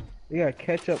 They got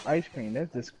ketchup ice cream.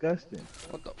 That's disgusting.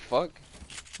 What the fuck?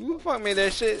 Who the fuck made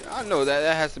that shit? I know that.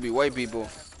 That has to be white people.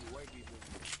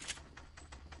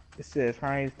 It says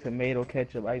Heinz tomato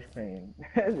ketchup ice cream.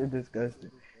 That's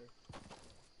disgusting.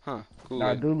 Huh. Now,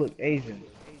 I Kool-Aid. do look Asian.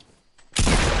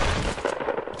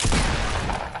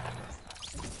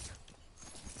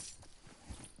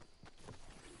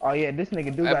 Oh yeah, this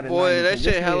nigga do got That a boy, 90 that because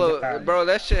this shit nigga hella, got bro,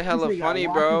 that shit this hella nigga got funny,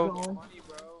 watches bro. on.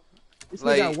 This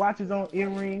nigga got Like, watches on,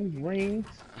 earrings, rings.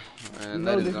 You man,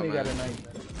 that know is this dumb, nigga got man. a 90.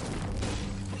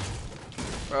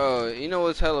 Bro, you know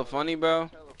what's hella funny, bro?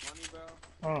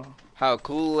 Huh. How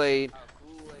Kool-Aid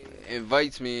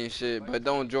invites me and shit, but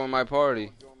don't join my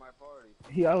party.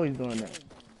 He always doing that.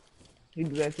 He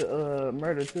do that to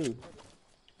murder too.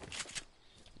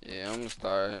 Yeah, I'm gonna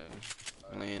start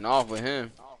laying off with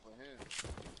him.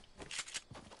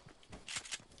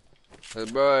 Cause,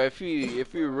 bro, if you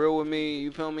real with me,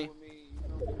 you feel me?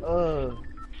 Uh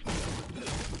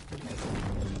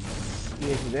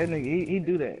yeah, 'cause that nigga he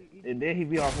do that. And then he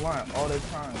be offline all the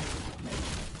time.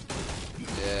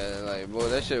 Yeah, like, boy,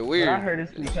 that shit But I weird. heard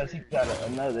it's because he got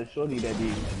another shorty that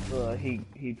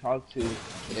he talked to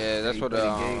Yeah, and that's he what put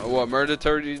a gay. what murder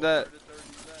turkey's that?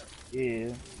 Yeah.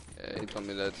 Yeah, he told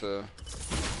me that too.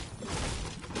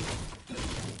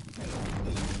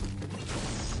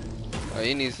 Oh,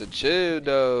 he needs to chill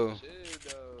though.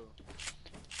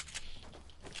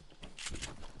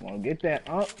 Come on, get that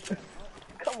up.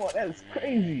 Come on, that's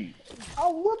crazy.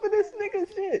 I'm whooping this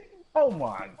nigga shit. Oh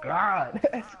my god,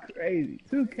 that's crazy.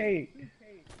 2K.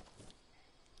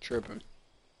 Tripping.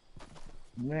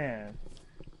 Man.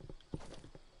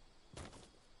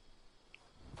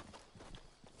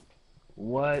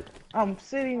 What? I'm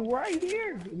sitting right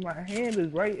here. My hand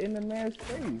is right in the man's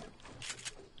face.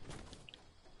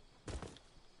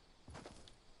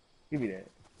 Give me that.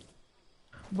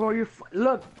 Bro,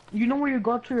 look. You know where you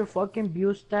go to your fucking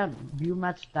view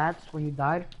match stats when you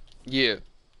died, Yeah.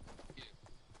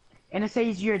 and it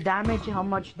says your damage and how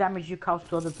much damage you caused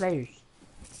to other players.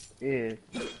 Yeah.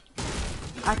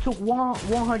 I took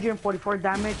 144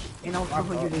 damage and I was My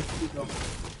 200 fault. HP though.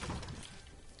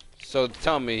 So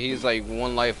tell me, he's like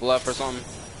one life left or something?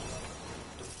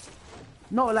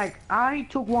 No, like I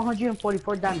took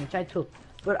 144 damage.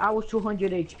 But I was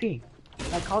 200 HP.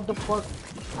 Like how the fuck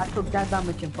I took that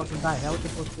damage and fucking died? I was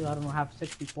supposed to, I don't know, have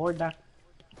 64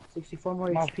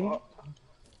 more My HP. fault.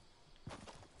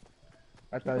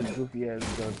 I thought his goofy ass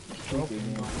was gonna tweak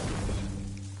again.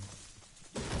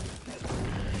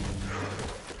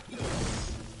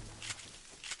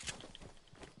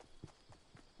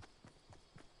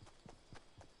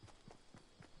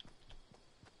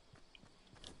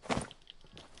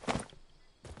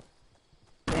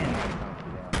 Damn, I knocked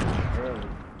it out early.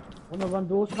 Wanna run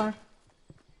duels, man?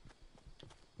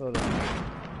 Hold on.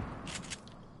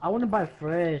 I wanna buy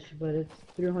fresh, but it's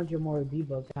 300 more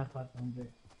V-Bucks, not 500.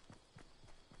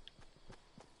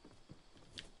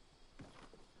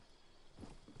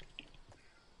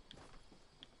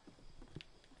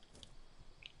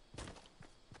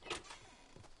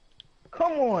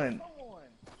 Come on.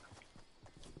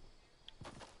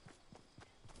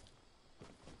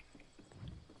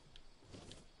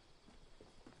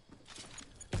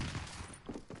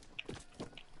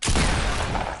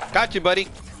 Got you, buddy.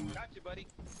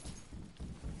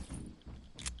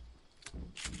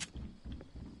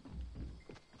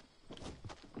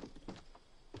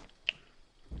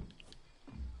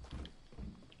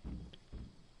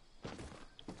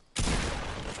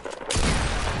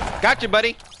 Got you,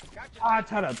 buddy. I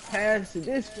try to pass it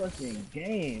this fucking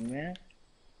game, man.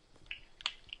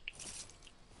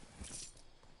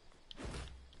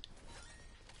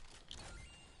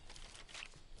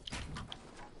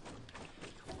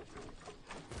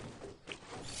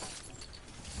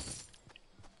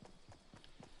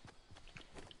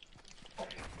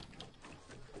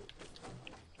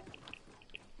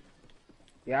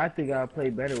 Yeah, I think I'll play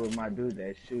better with my dude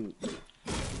that shoot.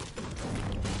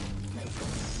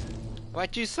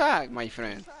 What you suck, my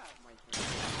friend?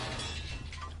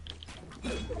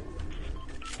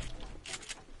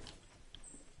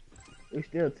 We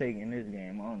still taking this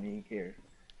game. I don't even care.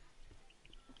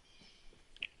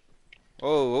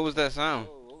 Oh, what was that sound?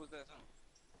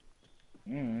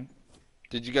 Mm.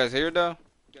 Did you guys hear it though?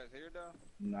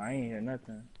 No, I ain't hear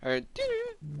nothing. I heard.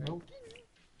 Nope.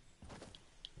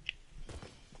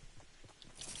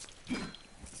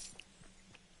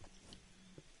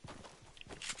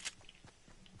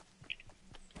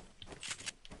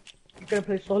 You gonna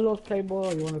play solos, Playboy,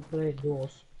 or you wanna play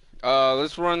duos?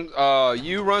 Let's run.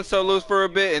 You run solos for a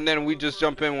bit, and then we just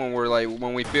jump in when we're like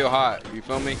when we feel hot. You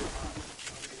feel me?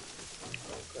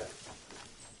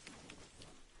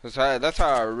 That's how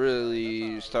I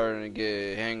really starting to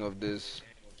get hang of this.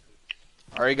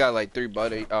 I already got like 3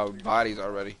 bodies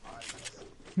already.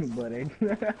 But it.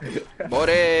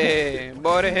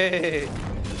 Body.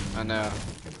 I know.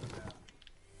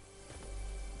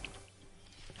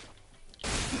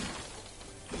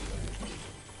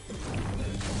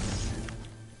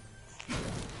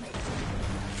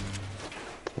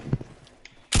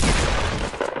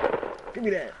 Give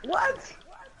me that. What?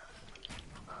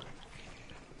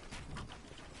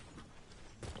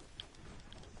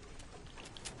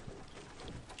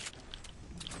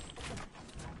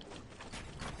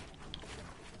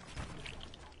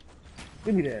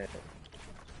 Give me that.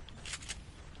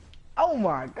 Oh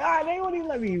my god, they won't even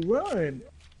let me run.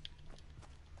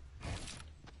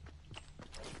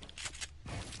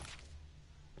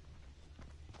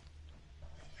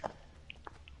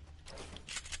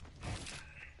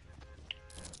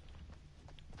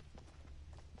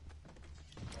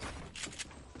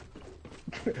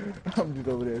 I'm just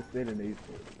over there sitting there.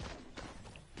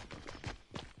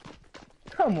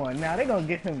 Come on now, they gonna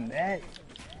get him that.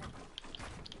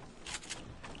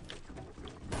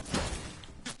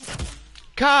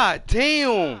 God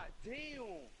damn.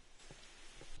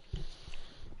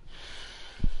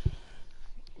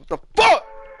 What the fuck?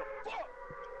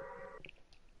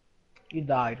 You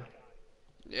died.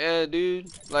 Yeah,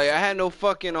 dude. Like I had no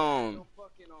fucking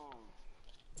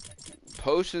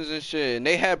potions and shit, and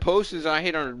they had potions, and I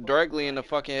hit them directly in the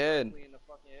fucking head.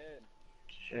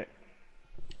 Shit.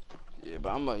 Yeah, but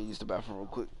I'm gonna use the bathroom real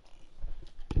quick.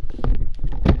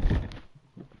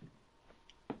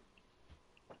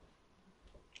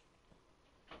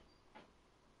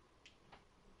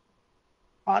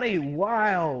 Oh, they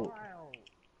wild.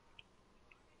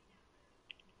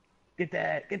 Get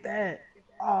that, get that.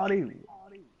 Oh, they.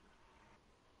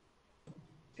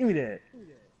 Give me that.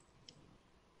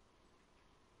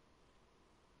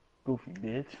 Goofy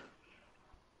bitch.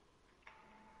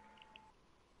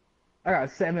 I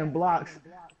got 7 blocks.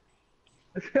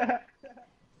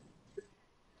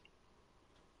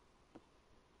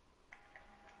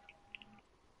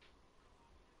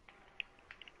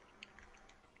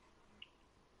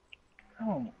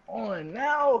 Come on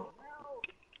now.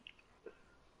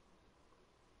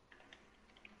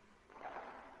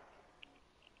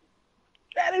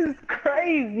 That is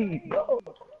crazy, bro.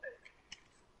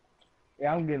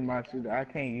 Yeah, I'm getting my shooter. I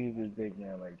can't use this big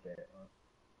man like that.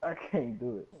 I can't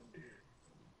do it.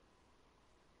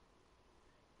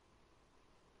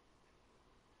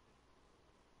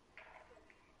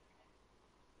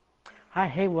 I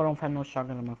hate when I don't find no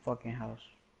shotgun in my fucking house.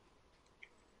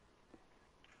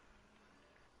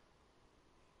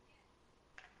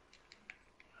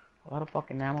 A lot of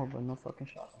fucking ammo, but no fucking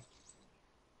shotgun.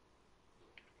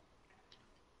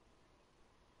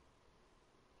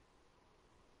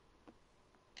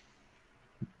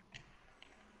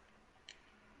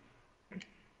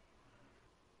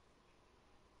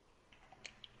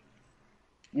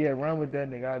 Yeah, run with that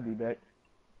nigga. I'll be back.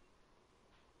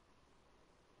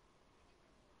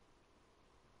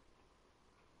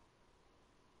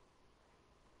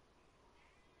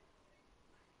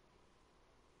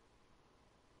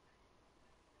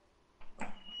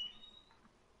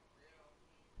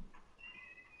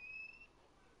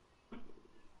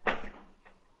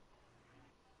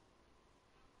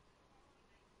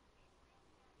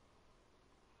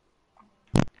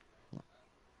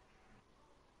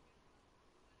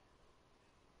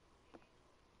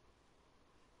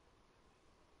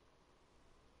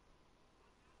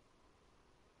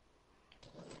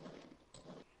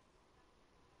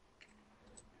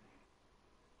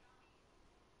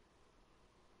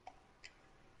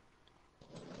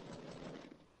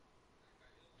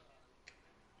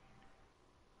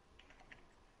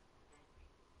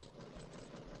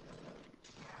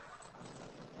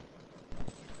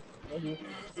 What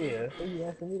do you? Yeah, what you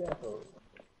asking me that for?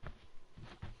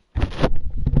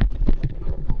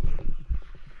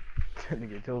 That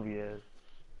nigga Toby ass.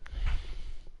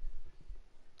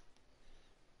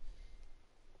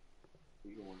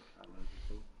 You don't want to try like it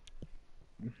too.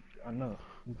 I know.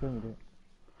 You told me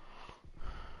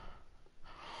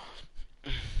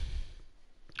that.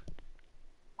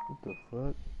 What the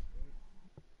fuck?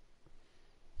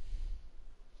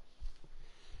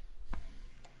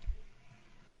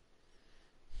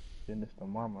 Then it's the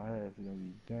mama ass gonna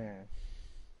be damn.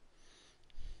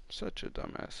 Shut your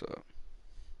dumb ass up.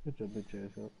 Shut your bitch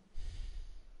ass up.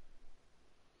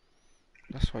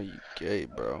 That's why you gay,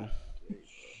 bro.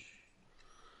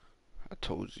 I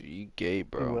told you, you gay,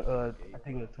 bro. I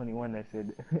think it was 21 that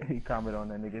said he commented on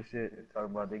that nigga shit and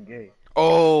talking about they gay.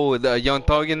 Oh, the Young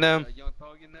Thug in them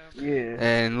Yeah.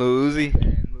 and Lil Uzi.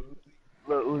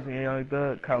 Lil Uzi and Young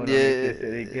Thug commented on their Yeah. shit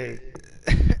said they gay.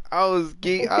 I was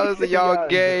gay. I was a y'all Y'all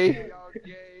gay. gay.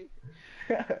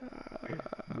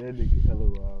 That nigga hella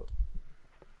wild.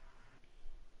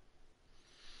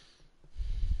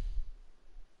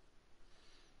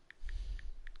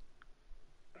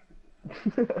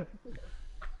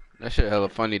 That shit hella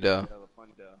funny though.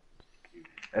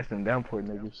 That's them downport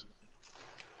niggas.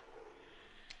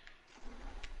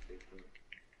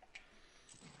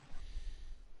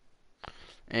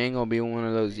 Ain't gonna be one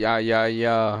of those yeah.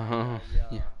 Yeah.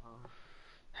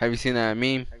 Have you seen that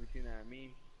meme?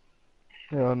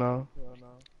 Hell no.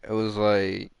 It was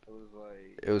like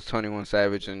it was 21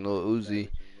 Savage and Lil Uzi,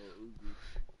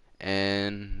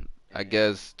 and I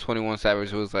guess 21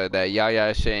 Savage was like that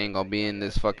shit ain't gonna be in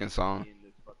this fucking song.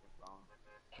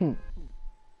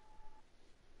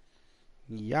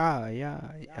 Yeah.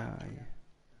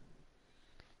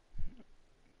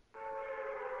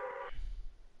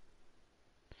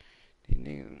 These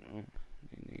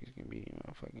niggas can be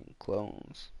motherfucking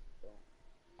clones.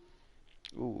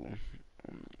 Ooh.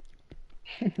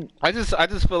 I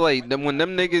just feel like when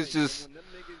them niggas just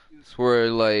were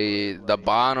like the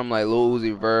bottom, like Lil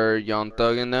Uzi Vert, Young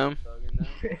Thug and them,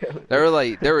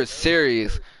 they were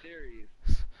serious.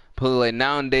 But like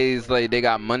nowadays, like they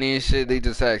got money and shit, they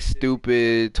just act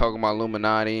stupid, talking about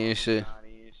Illuminati and shit.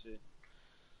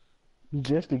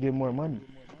 Just to get more money.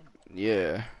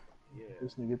 Yeah.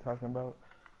 This nigga talking about.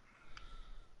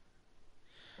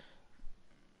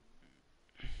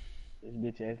 This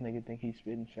bitch ass nigga think he's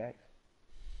spitting facts.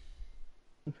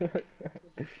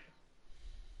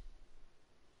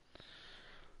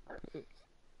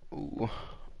 Ooh.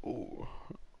 Ooh.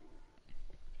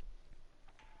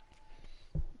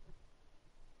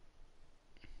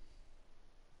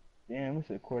 Damn, it's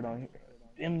a court on here.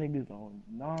 Them niggas on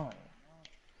 9.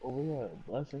 Over here,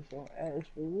 busting some ass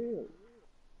for real.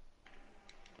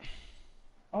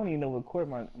 I don't even know what court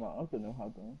my uncle know how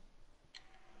to.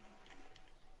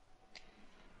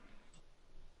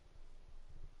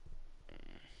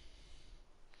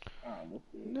 Ah, let's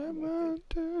see.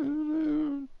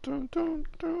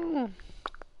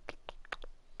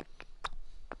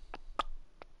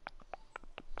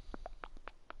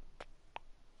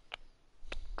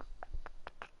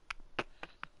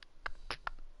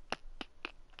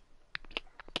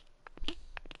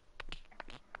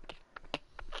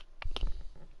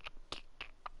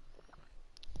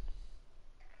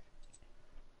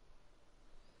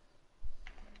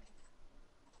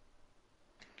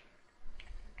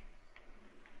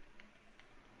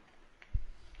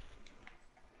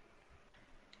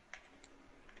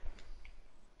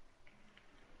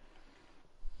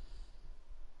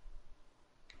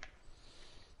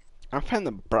 I'm from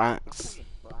the Bronx.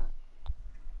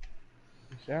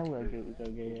 You sound like it with your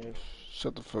gay ass.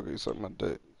 Shut the fuck up, you suck my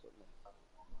dick.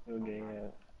 Your gay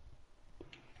ass.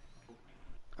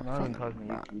 I'm No, I from ain't the talking to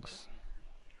you. Bronx.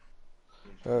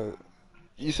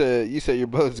 You said your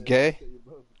brother's gay?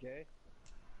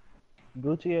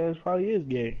 Gucci ass probably is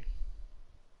gay.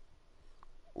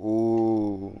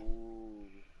 Ooh.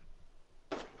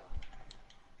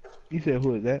 You said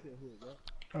who is that?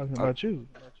 Talking I, about you.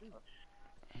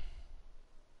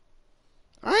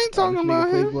 I ain't Oh, this talking nigga about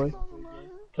him. Playboy.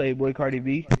 Playboy Cardi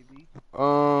B.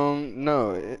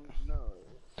 No.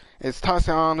 It's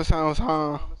tossing on the sounds,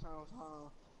 huh?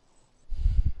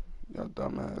 Your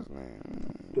dumbass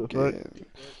name. The fuck?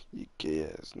 You gay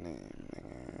ass name,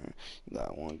 nigga. You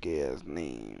got one gay ass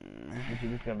name.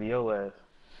 Bitch, this gonna be your ass.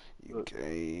 You Look.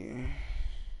 gay.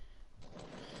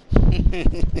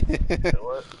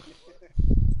 What?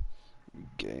 You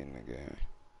gay, nigga.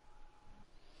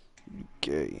 You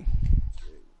gay.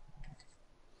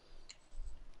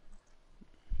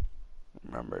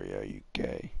 Remember, yeah, you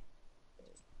gay.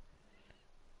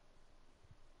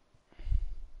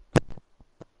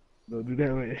 Go do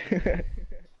that way.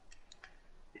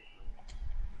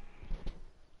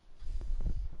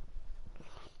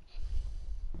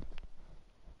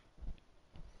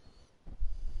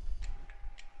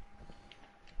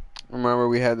 Remember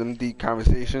we had them deep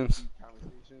conversations.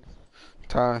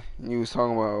 Ty, you was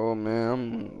talking about, oh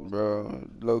man, bro,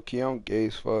 low key, I'm gay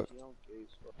as fuck.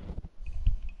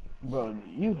 Bro,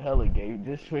 you hella gay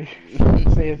just for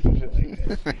saying some shit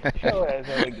like that. Your ass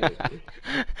hella gay.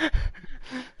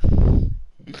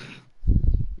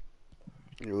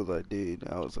 It was like, dude,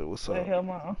 I was like, what's Where the up? hell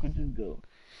my uncle just go?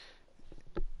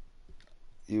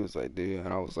 He was like, dude,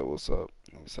 and I was like, what's up?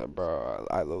 I was like, bro,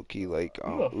 I low key like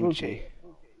You a Uchi. fruitcake.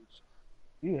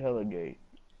 You hella gay.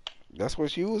 That's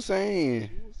what you was saying.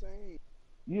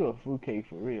 You a fruitcake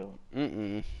for real.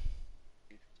 Mm-mm.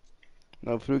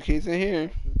 No fruitcakes in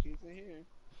here.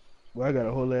 Well, I got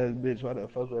a whole ass bitch. Why the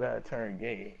fuck would I turn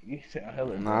gay? You sound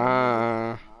hella dumb, nigga.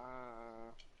 Nah.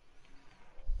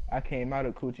 I came out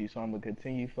of coochie, so I'm gonna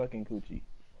continue fucking coochie.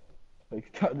 Like,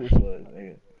 you thought this was,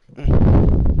 nigga.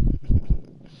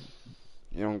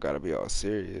 You don't gotta be all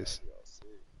serious.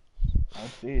 I'm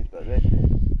serious about that shit.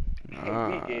 Can't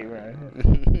be Nah. gay around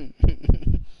here.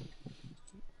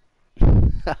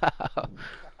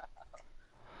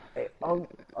 Hey,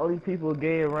 only people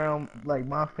gay around, like,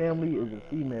 my family is the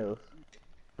females.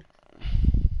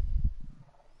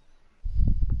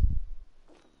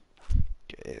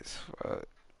 Gay as fuck.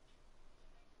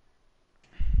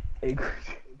 Hey,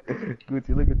 Gucci,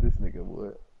 Gucci, look at this nigga,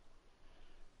 boy.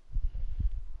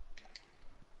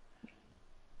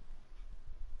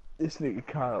 This nigga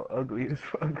Kyle ugly as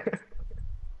fuck.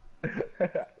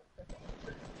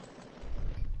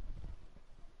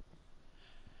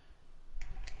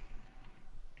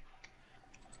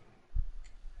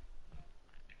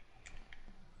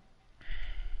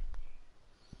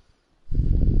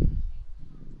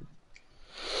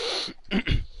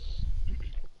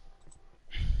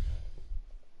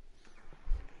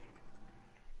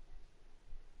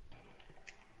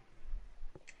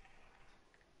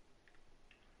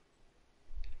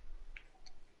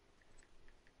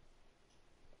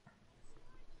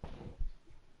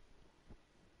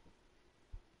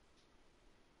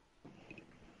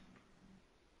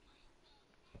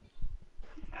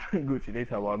 Gucci, they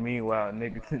talk about meanwhile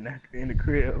niggas in the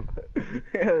crib.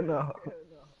 Hell no.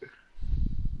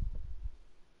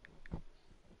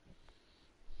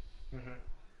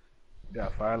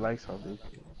 Got 5 likes off this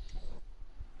shit.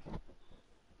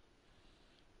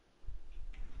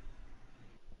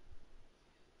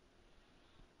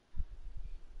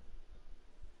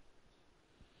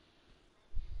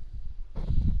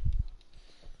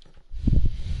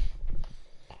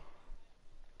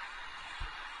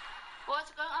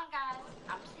 What's going on, guys?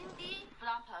 I'm Cindy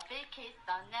from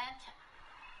PerfectKids.net,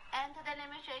 and today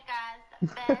let me show you guys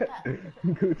better,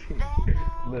 Gucci. better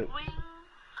Look. green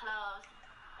clothes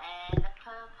and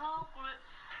purple,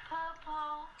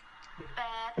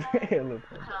 better Hella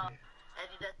funny. clothes.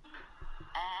 Adidas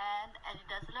and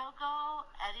Adidas logo,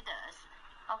 Adidas.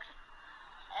 Okay,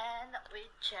 and we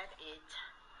check it.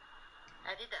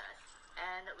 Adidas,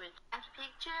 and we change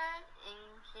picture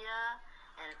in here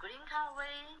and green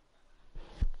colorway.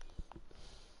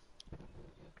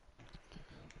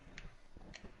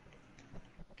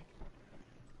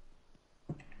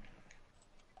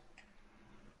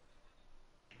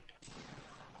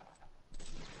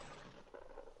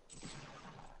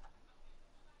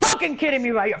 Fucking kidding me,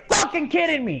 right? You're fucking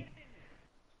kidding me.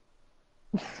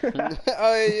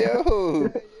 Oh, yo.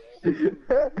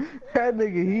 That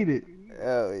nigga heated.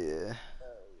 Hell yeah.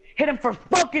 Hit him for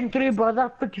fucking 3, bro.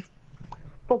 That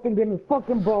fucking getting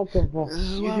fucking broken, bro. This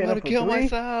is You why I'm hit him gonna for kill 3?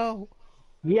 myself.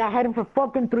 Yeah, I hit him for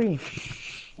fucking 3.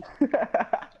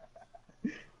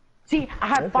 See, I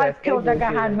had That's 5 that kills. That Fable guy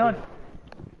shit had right none. there.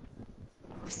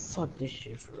 Fuck this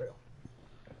shit for real.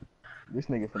 This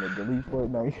nigga finna delete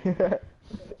Fortnite.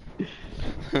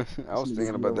 I was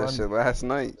thinking Nigga be about that shit last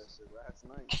night.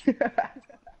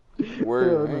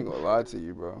 Word, Hell I no. ain't gonna lie to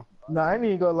you, bro. Nah, I ain't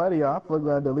even gonna lie to y'all. I fuck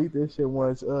around delete this shit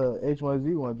once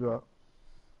H1Z1 drop.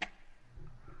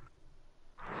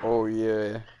 Oh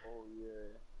yeah.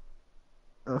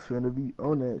 I'm finna be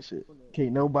on that shit.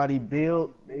 Can't nobody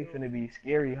build. They finna be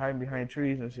scary hiding behind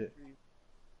trees and shit.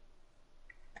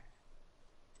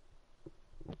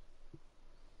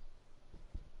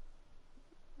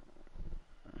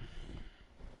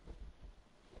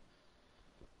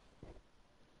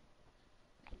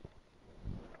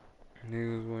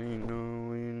 Niggas, what you know,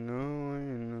 what you know, what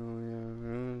you know, yeah.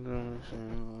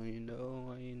 What you know,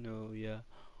 what you know, yeah.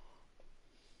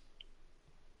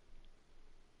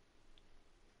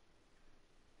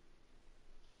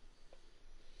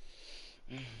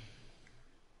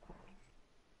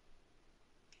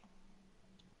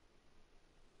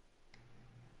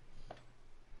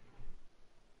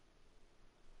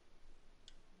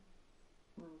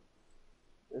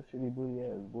 Your shitty booty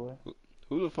ass boy.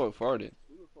 Who the fuck farted?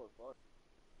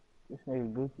 This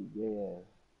nigga Gucci gay ass.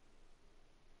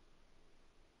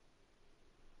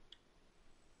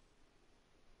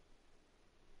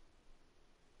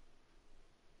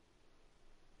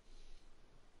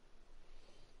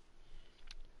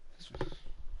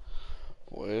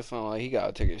 Boy, it sound like he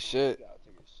gotta take a shit.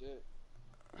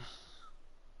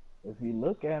 If you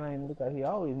look at him, look like he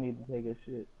always need to take a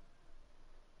shit.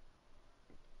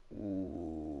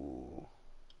 Ooh.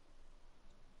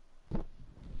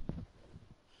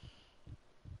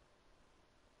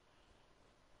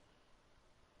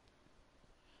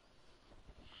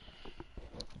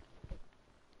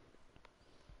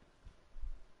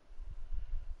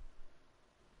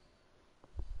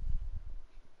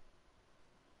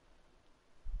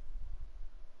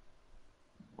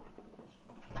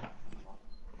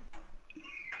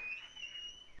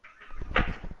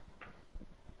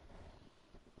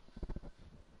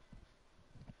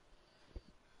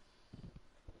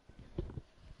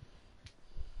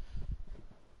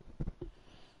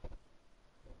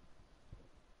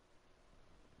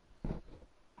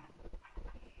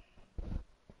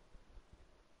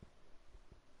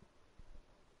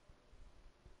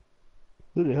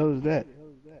 Who the hell is that?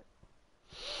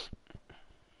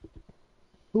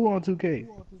 Who on 2K?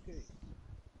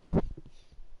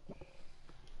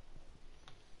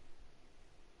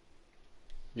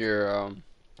 Your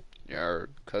your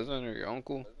cousin or your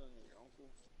uncle?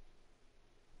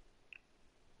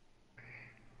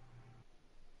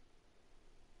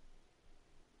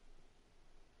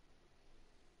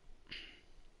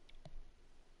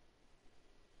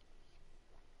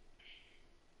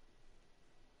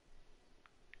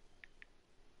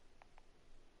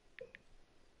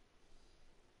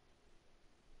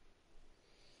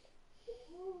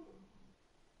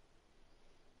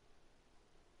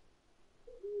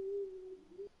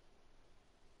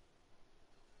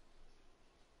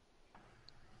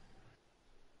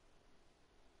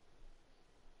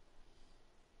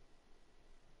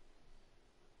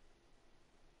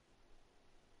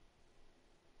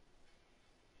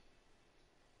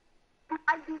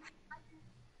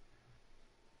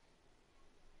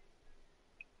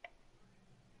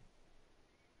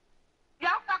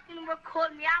 Y'all fucking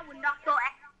record me, I would knock your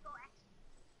ass.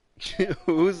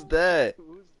 Who's that?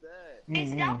 If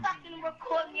y'all fucking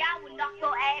record me, I would knock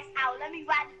your ass out. Let me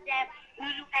ride this damn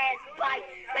little ass bike.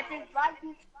 Let this bike.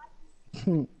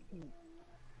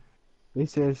 They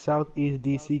said Southeast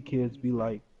DC kids be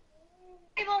like,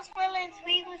 People spilling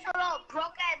sweet with your little broke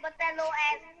ass, but that little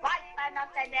ass bike right off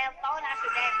that damn phone out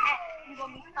your damn head. You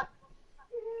gonna be stuck.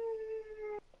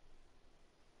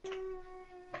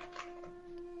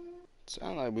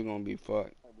 Sound like we're gonna be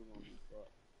fucked.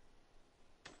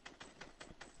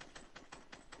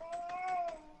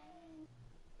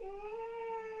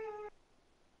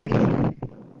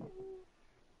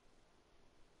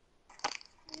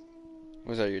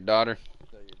 Was that your daughter?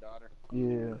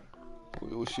 yeah.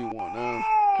 What she want now?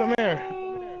 Come here.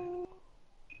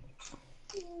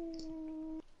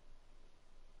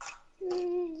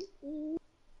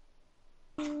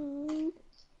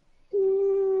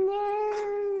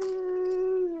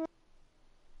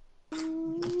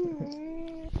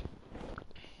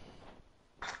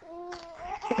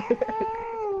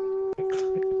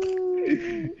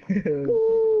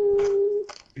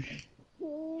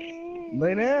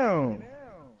 Lay down.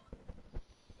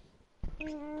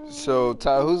 So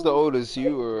Ty, who's the oldest,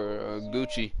 you or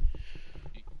Gucci?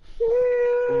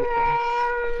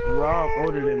 Rob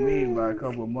older than me by a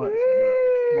couple of months.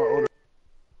 But my older.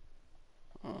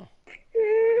 Oh.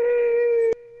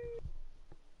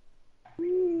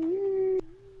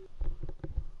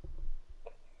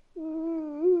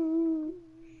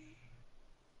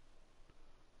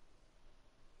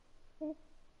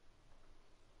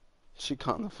 She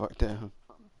calm the fuck down.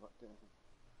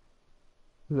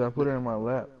 I put her in my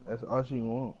lap. That's all she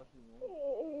want.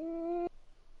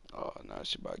 Oh, now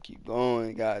she about to keep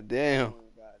going. Goddamn.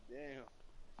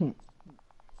 She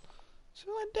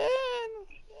like, Dad,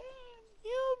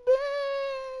 you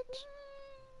bitch.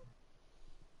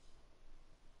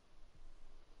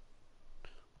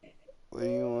 What do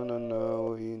you wanna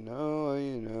know? What you know? What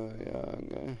you know? Yeah,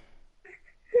 okay.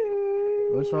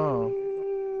 What's wrong?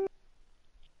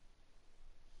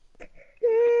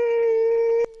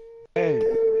 Hey.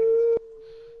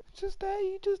 It's just that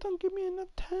you just don't give me enough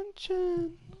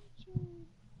attention.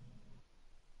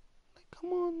 Like,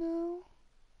 come on now.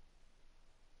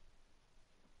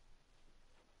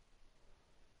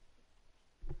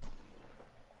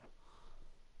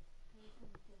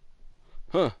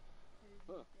 Huh.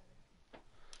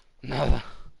 Nada.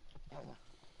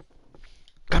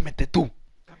 Come Cámete tú.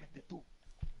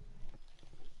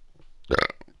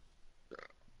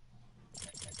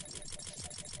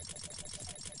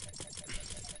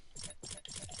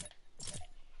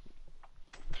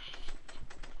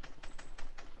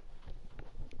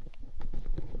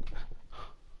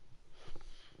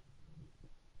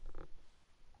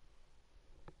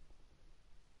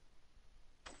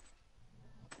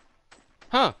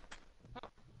 Huh?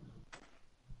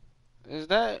 Is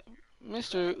that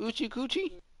Mr. Uchi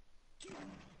Coochie?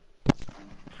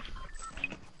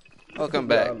 Welcome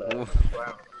back. Y'all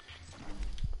wow.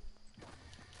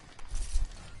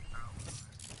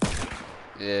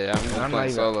 Yeah, I'm And just I'm not playing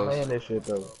even solos. playing this shit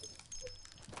though.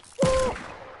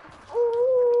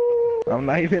 I'm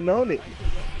not even on it.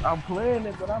 I'm playing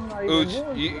it, but I'm not even Ooch,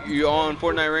 doing you shit. I'm you playing on this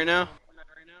shit. Fortnite right now?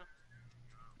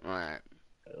 Alright,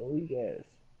 Weak ass.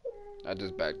 I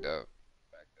just backed up.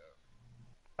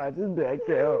 I just backed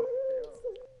out.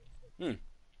 Hmm.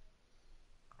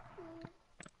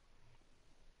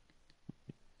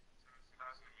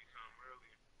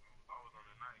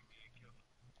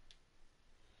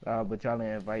 But y'all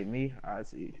didn't invite me. I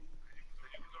see.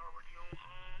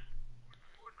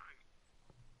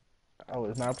 I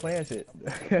was not playing shit.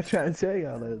 I'm trying to tell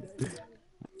y'all that.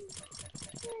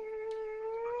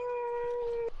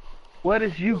 What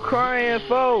is you crying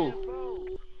for?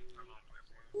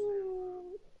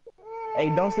 Hey,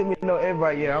 don't send me no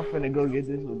invite yet. I'm finna go get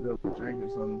this little girl a drink or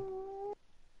something.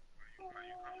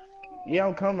 Yeah,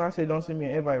 I'm coming. I said don't send me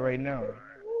an invite right now.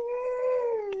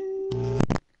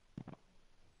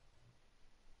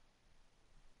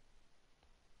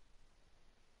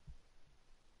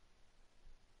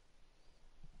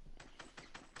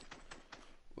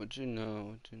 What you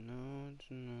know? What you know? What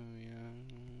you know?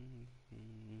 Yeah.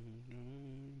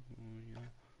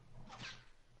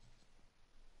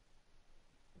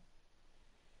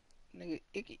 Nigga,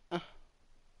 icky.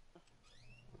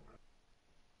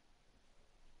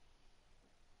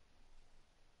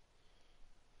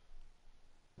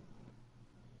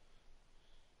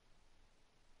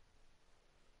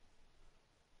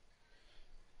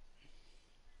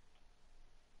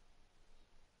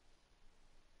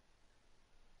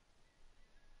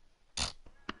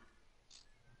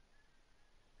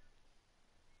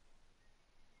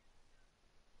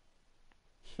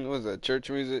 What was that? Church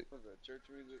music?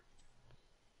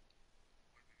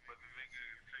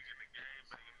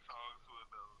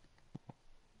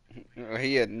 Oh,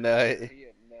 he a nut.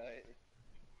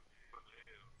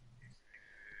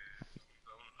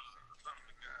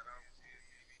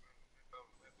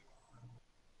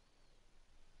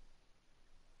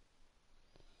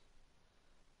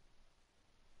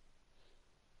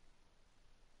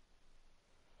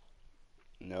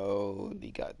 No,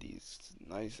 he got these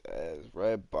nice ass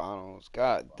red bottles.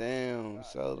 God damn,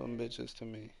 sell them bitches to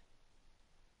me.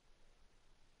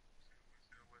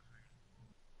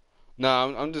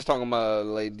 No, I'm just talking about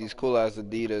like these cool ass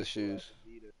Adidas shoes.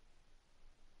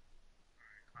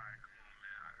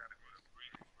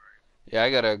 Yeah,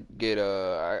 I gotta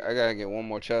get one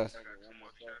more chest.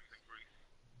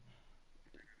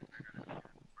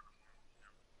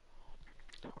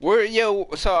 Where yo?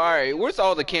 So all right, where's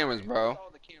all the cameras, bro?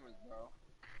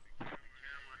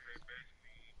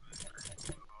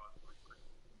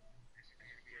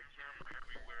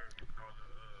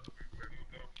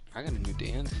 I got a new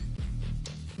dance.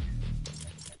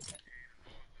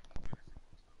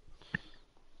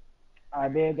 I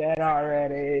did that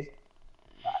already.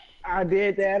 I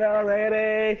did that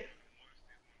already.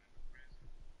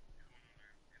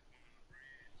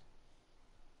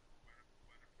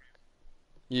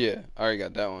 Yeah, I already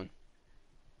got that one.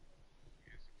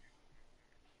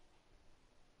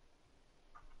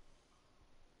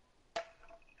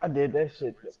 I did that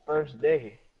shit the first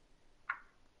day.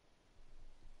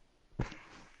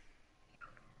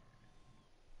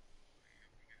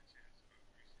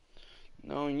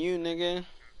 Knowing you, nigga.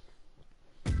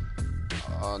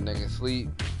 Oh, nigga, sleep.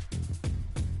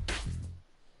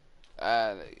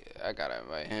 I I gotta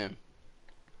invite him.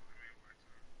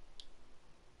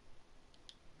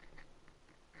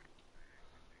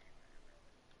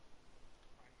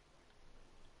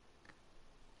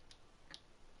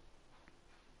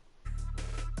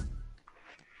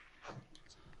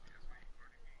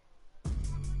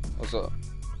 What's up?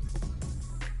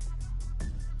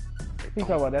 He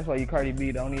talking about that's why you Cardi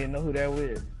B don't even know who that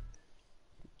with.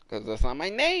 Cause that's not my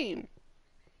name.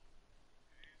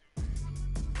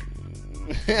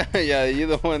 Yeah, you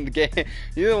the one gay.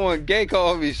 You the one gay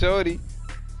called me shorty.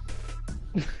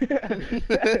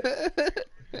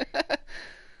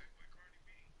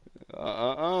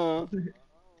 uh.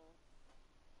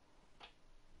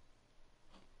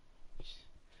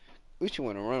 What you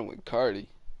want to run with Cardi?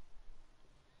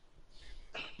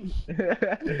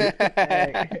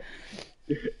 Hey,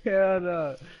 hell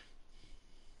no.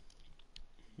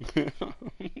 Fucking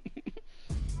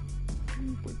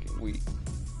weak.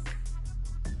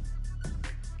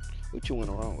 What you want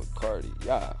to run with Cardi?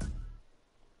 Yeah.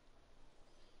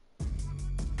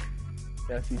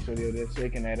 That's you shorty over there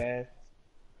shaking that ass.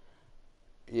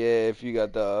 Yeah, if you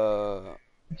got the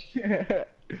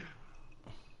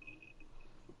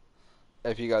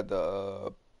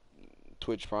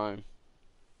Twitch Prime.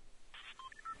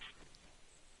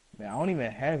 Man, I don't even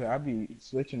have it. I be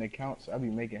switching accounts. I be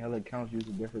making hella accounts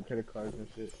using different credit cards and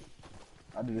shit.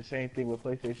 I do the same thing with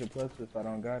PlayStation Plus if I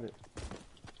don't got it.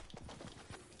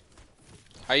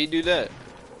 How you do that?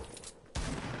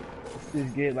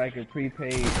 Just get like a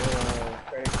prepaid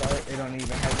credit card. It don't even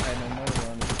have to have no money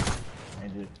on it.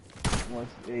 And just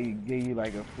once they give you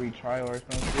like a free trial or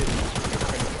some shit, you put your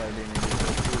credit card in and just go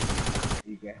through.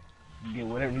 You can get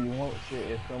whatever you want. Shit,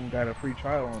 if some got a free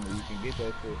trial on it, you can get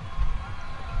that shit.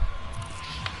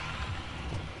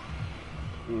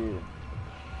 Yeah.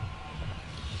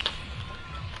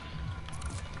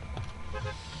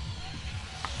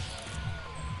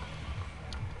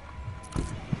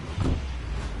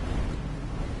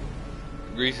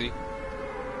 Greasy.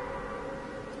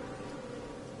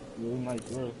 Really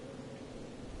nice work.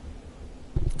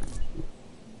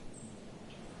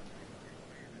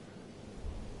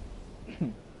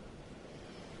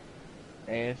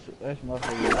 Hey, that's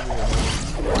motherfucker over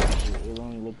here. It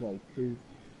only look like 2,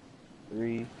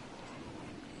 3,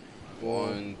 4,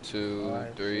 1, 2, 5,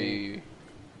 6. 3.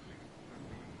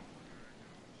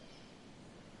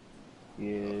 Yeah,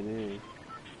 it is.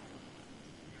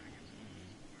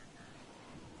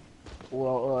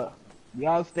 Well,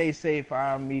 y'all stay safe.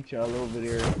 I'll meet y'all over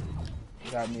there.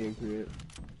 Got me a crib.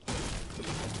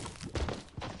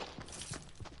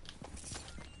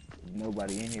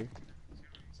 Nobody in here.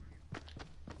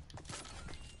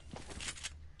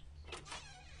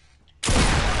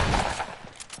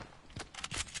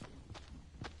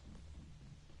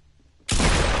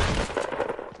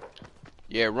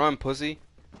 Yeah, run, pussy.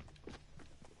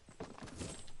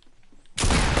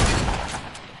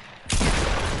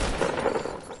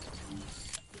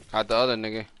 Got the other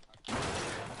nigga.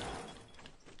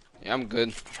 Yeah, I'm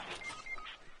good.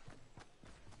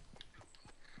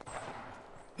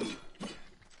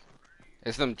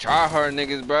 It's them tryhard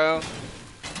niggas, bro.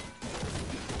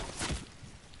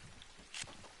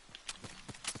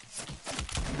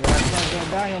 You're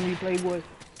gonna die on me, Playboy.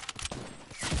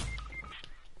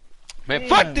 Man, Damn,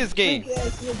 fuck this game. freak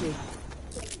ass nigga.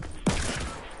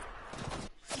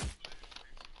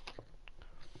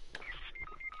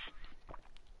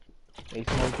 They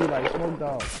smoke you like smoke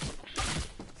dog.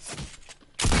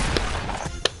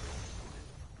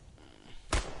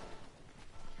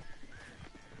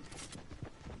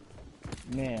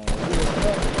 Man,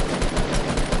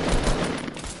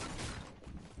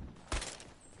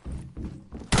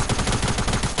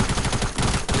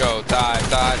 Yo,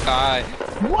 tie.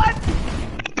 what?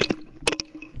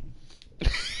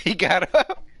 He got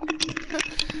up.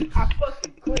 I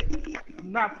fucking quit.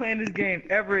 I'm not playing this game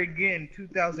ever again.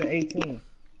 2018.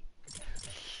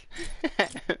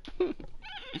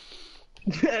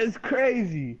 That's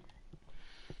crazy.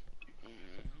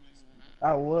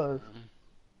 I was.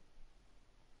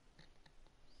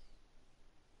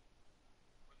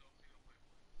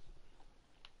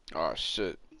 Oh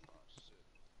shit.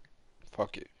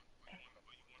 Fuck it.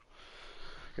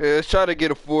 Yeah, let's try to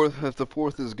get a fourth. If the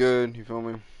fourth is good, you feel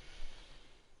me?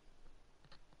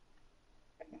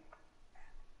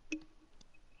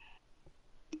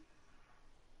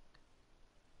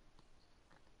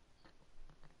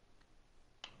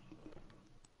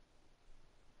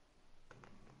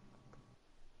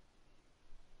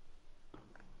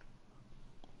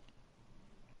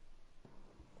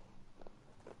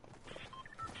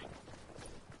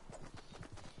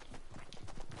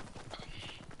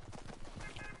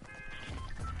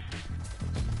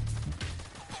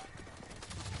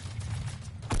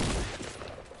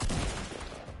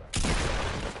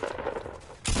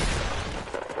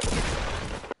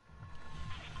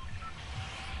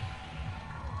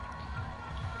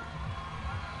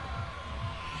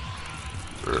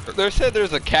 They said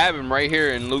there's a cabin right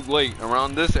here in Luke Lake,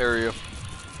 around this area.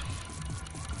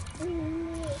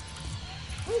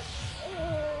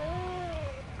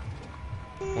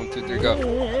 1, 2, 3, go.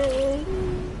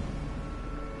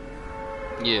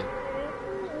 Yeah.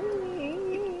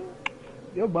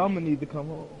 Your mama need to come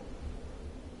home.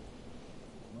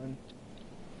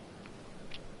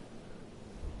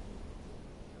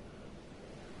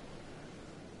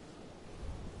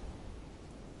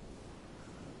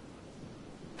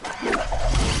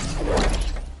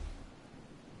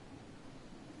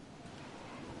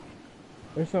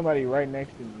 There's somebody right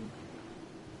next to me.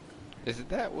 Is it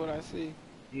that what I see?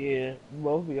 Yeah,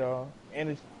 both of y'all. And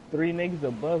it's three niggas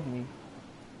above me.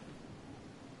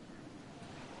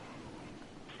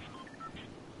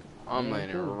 I I'm am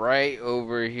landing too. right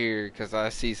over here because I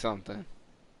see something.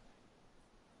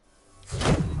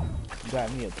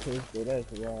 Got me a pistol,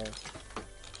 that's why.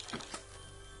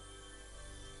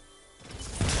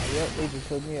 Yep, they just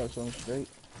took me up, so I'm straight.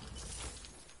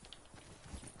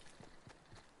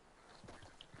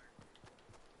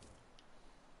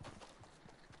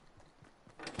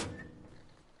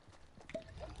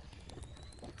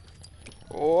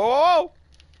 Oh!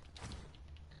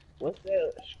 What's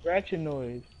that scratching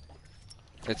noise?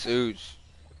 It's ooze.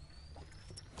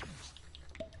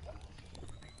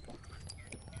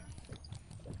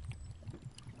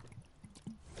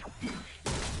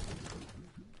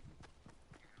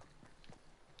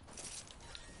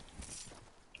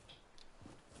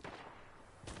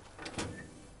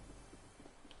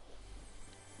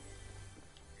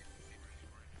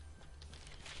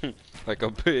 Like a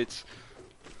bitch.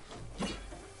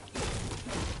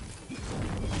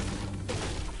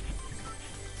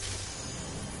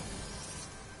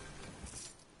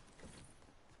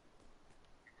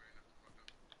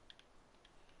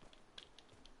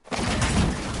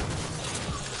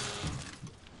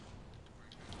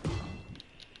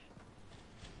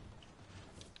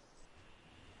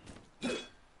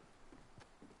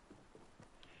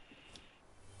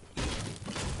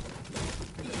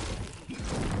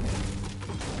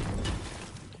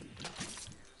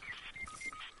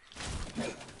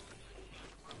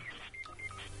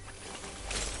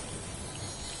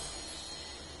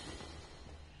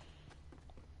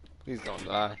 Please don't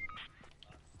die.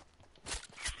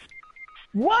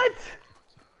 What?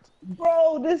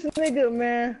 Bro, this nigga,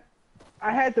 man.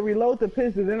 I had to reload the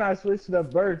pistol, then I switched to the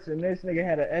burst, and this nigga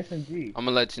had an SMG. I'm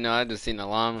gonna let you know I just seen a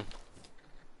llama.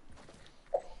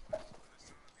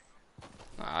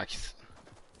 Nah, I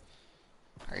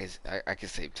can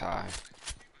save time.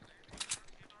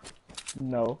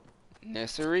 No.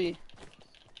 Nursery?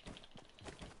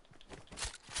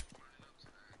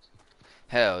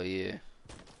 Hell yeah.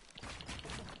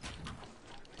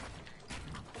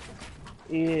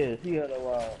 He is. He had a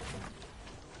while.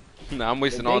 Nah, I'm But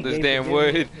wasting all they this gay for damn giving me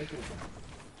a wood. fucking-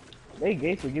 They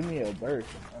gay for giving me a burst.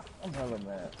 I'm hella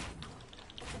mad.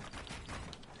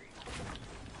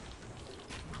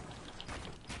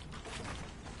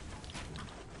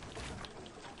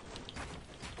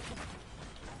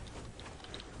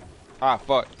 Ah,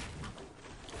 fuck.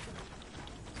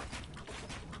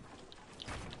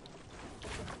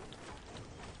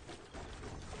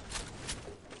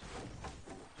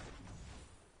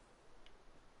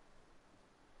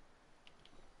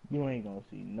 You ain't gonna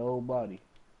see nobody.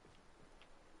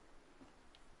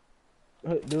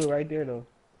 Do it right there though.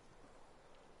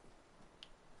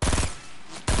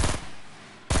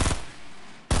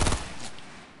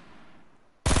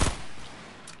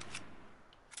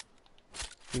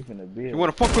 He's finna You build.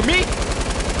 wanna fuck with me?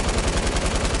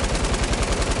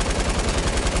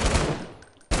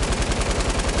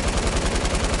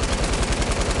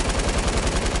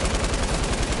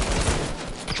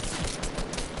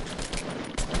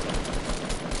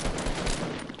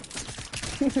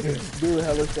 Dude,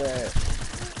 hella sad.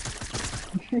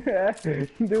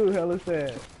 Dude, hella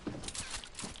sad.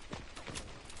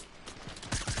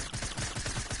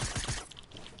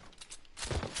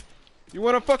 You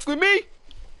wanna fuck with me?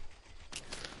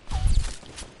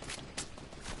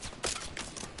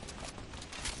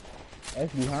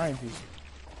 That's behind you.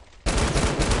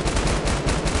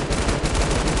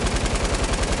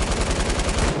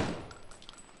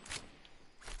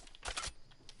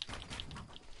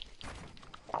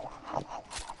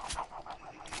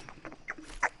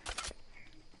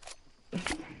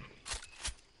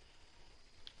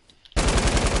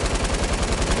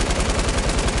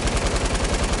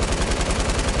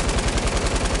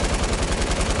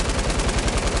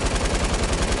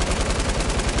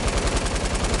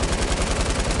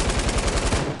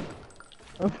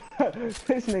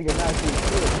 This nigga not too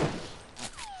shit.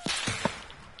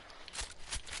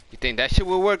 You think that shit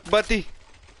will work, buddy?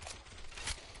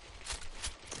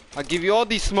 I'll give you all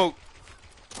these smoke.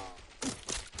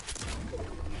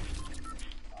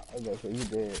 Okay, so you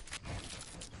dead.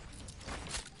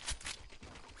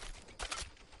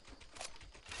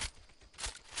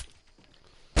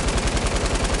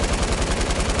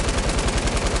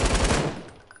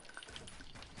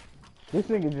 This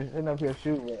nigga just sitting up here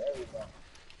shooting with everybody.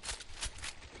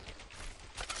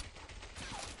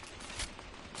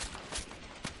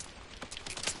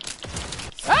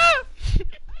 Ah!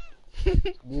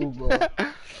 Dude, bro.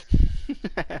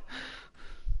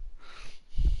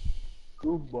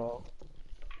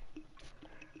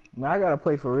 Man, I gotta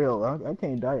play for real. I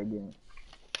can't die again.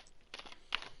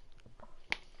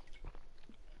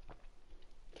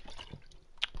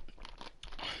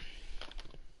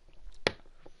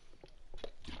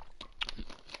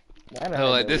 Man, I Hell,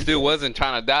 had like that this dude reset. wasn't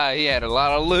trying to die. He had a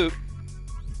lot of loot.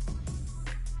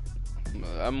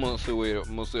 I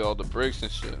mostly all the bricks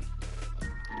and shit.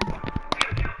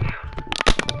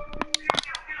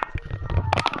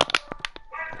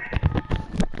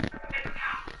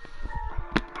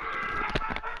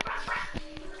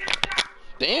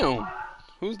 Damn,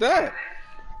 who's that?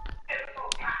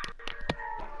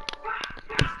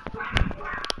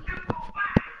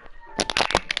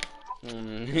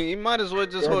 He might as well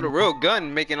just hold a real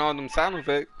gun, making all them sound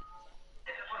effects.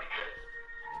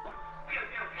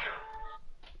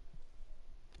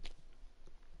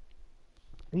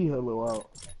 He hello out.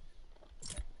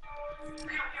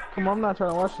 Come on, I'm not trying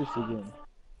to watch this again.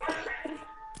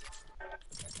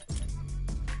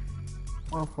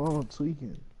 My phone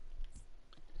tweaking.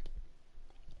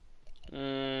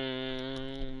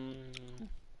 Mm,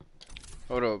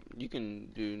 hold up, you can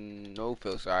do no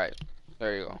filter. All right,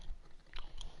 there you go.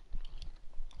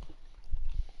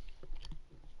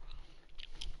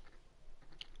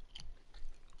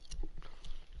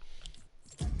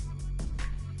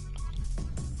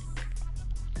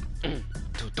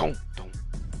 Dude, don't.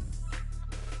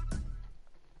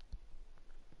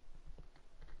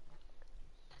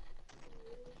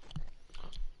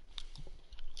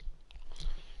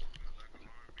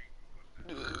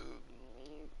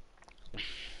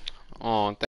 Oh,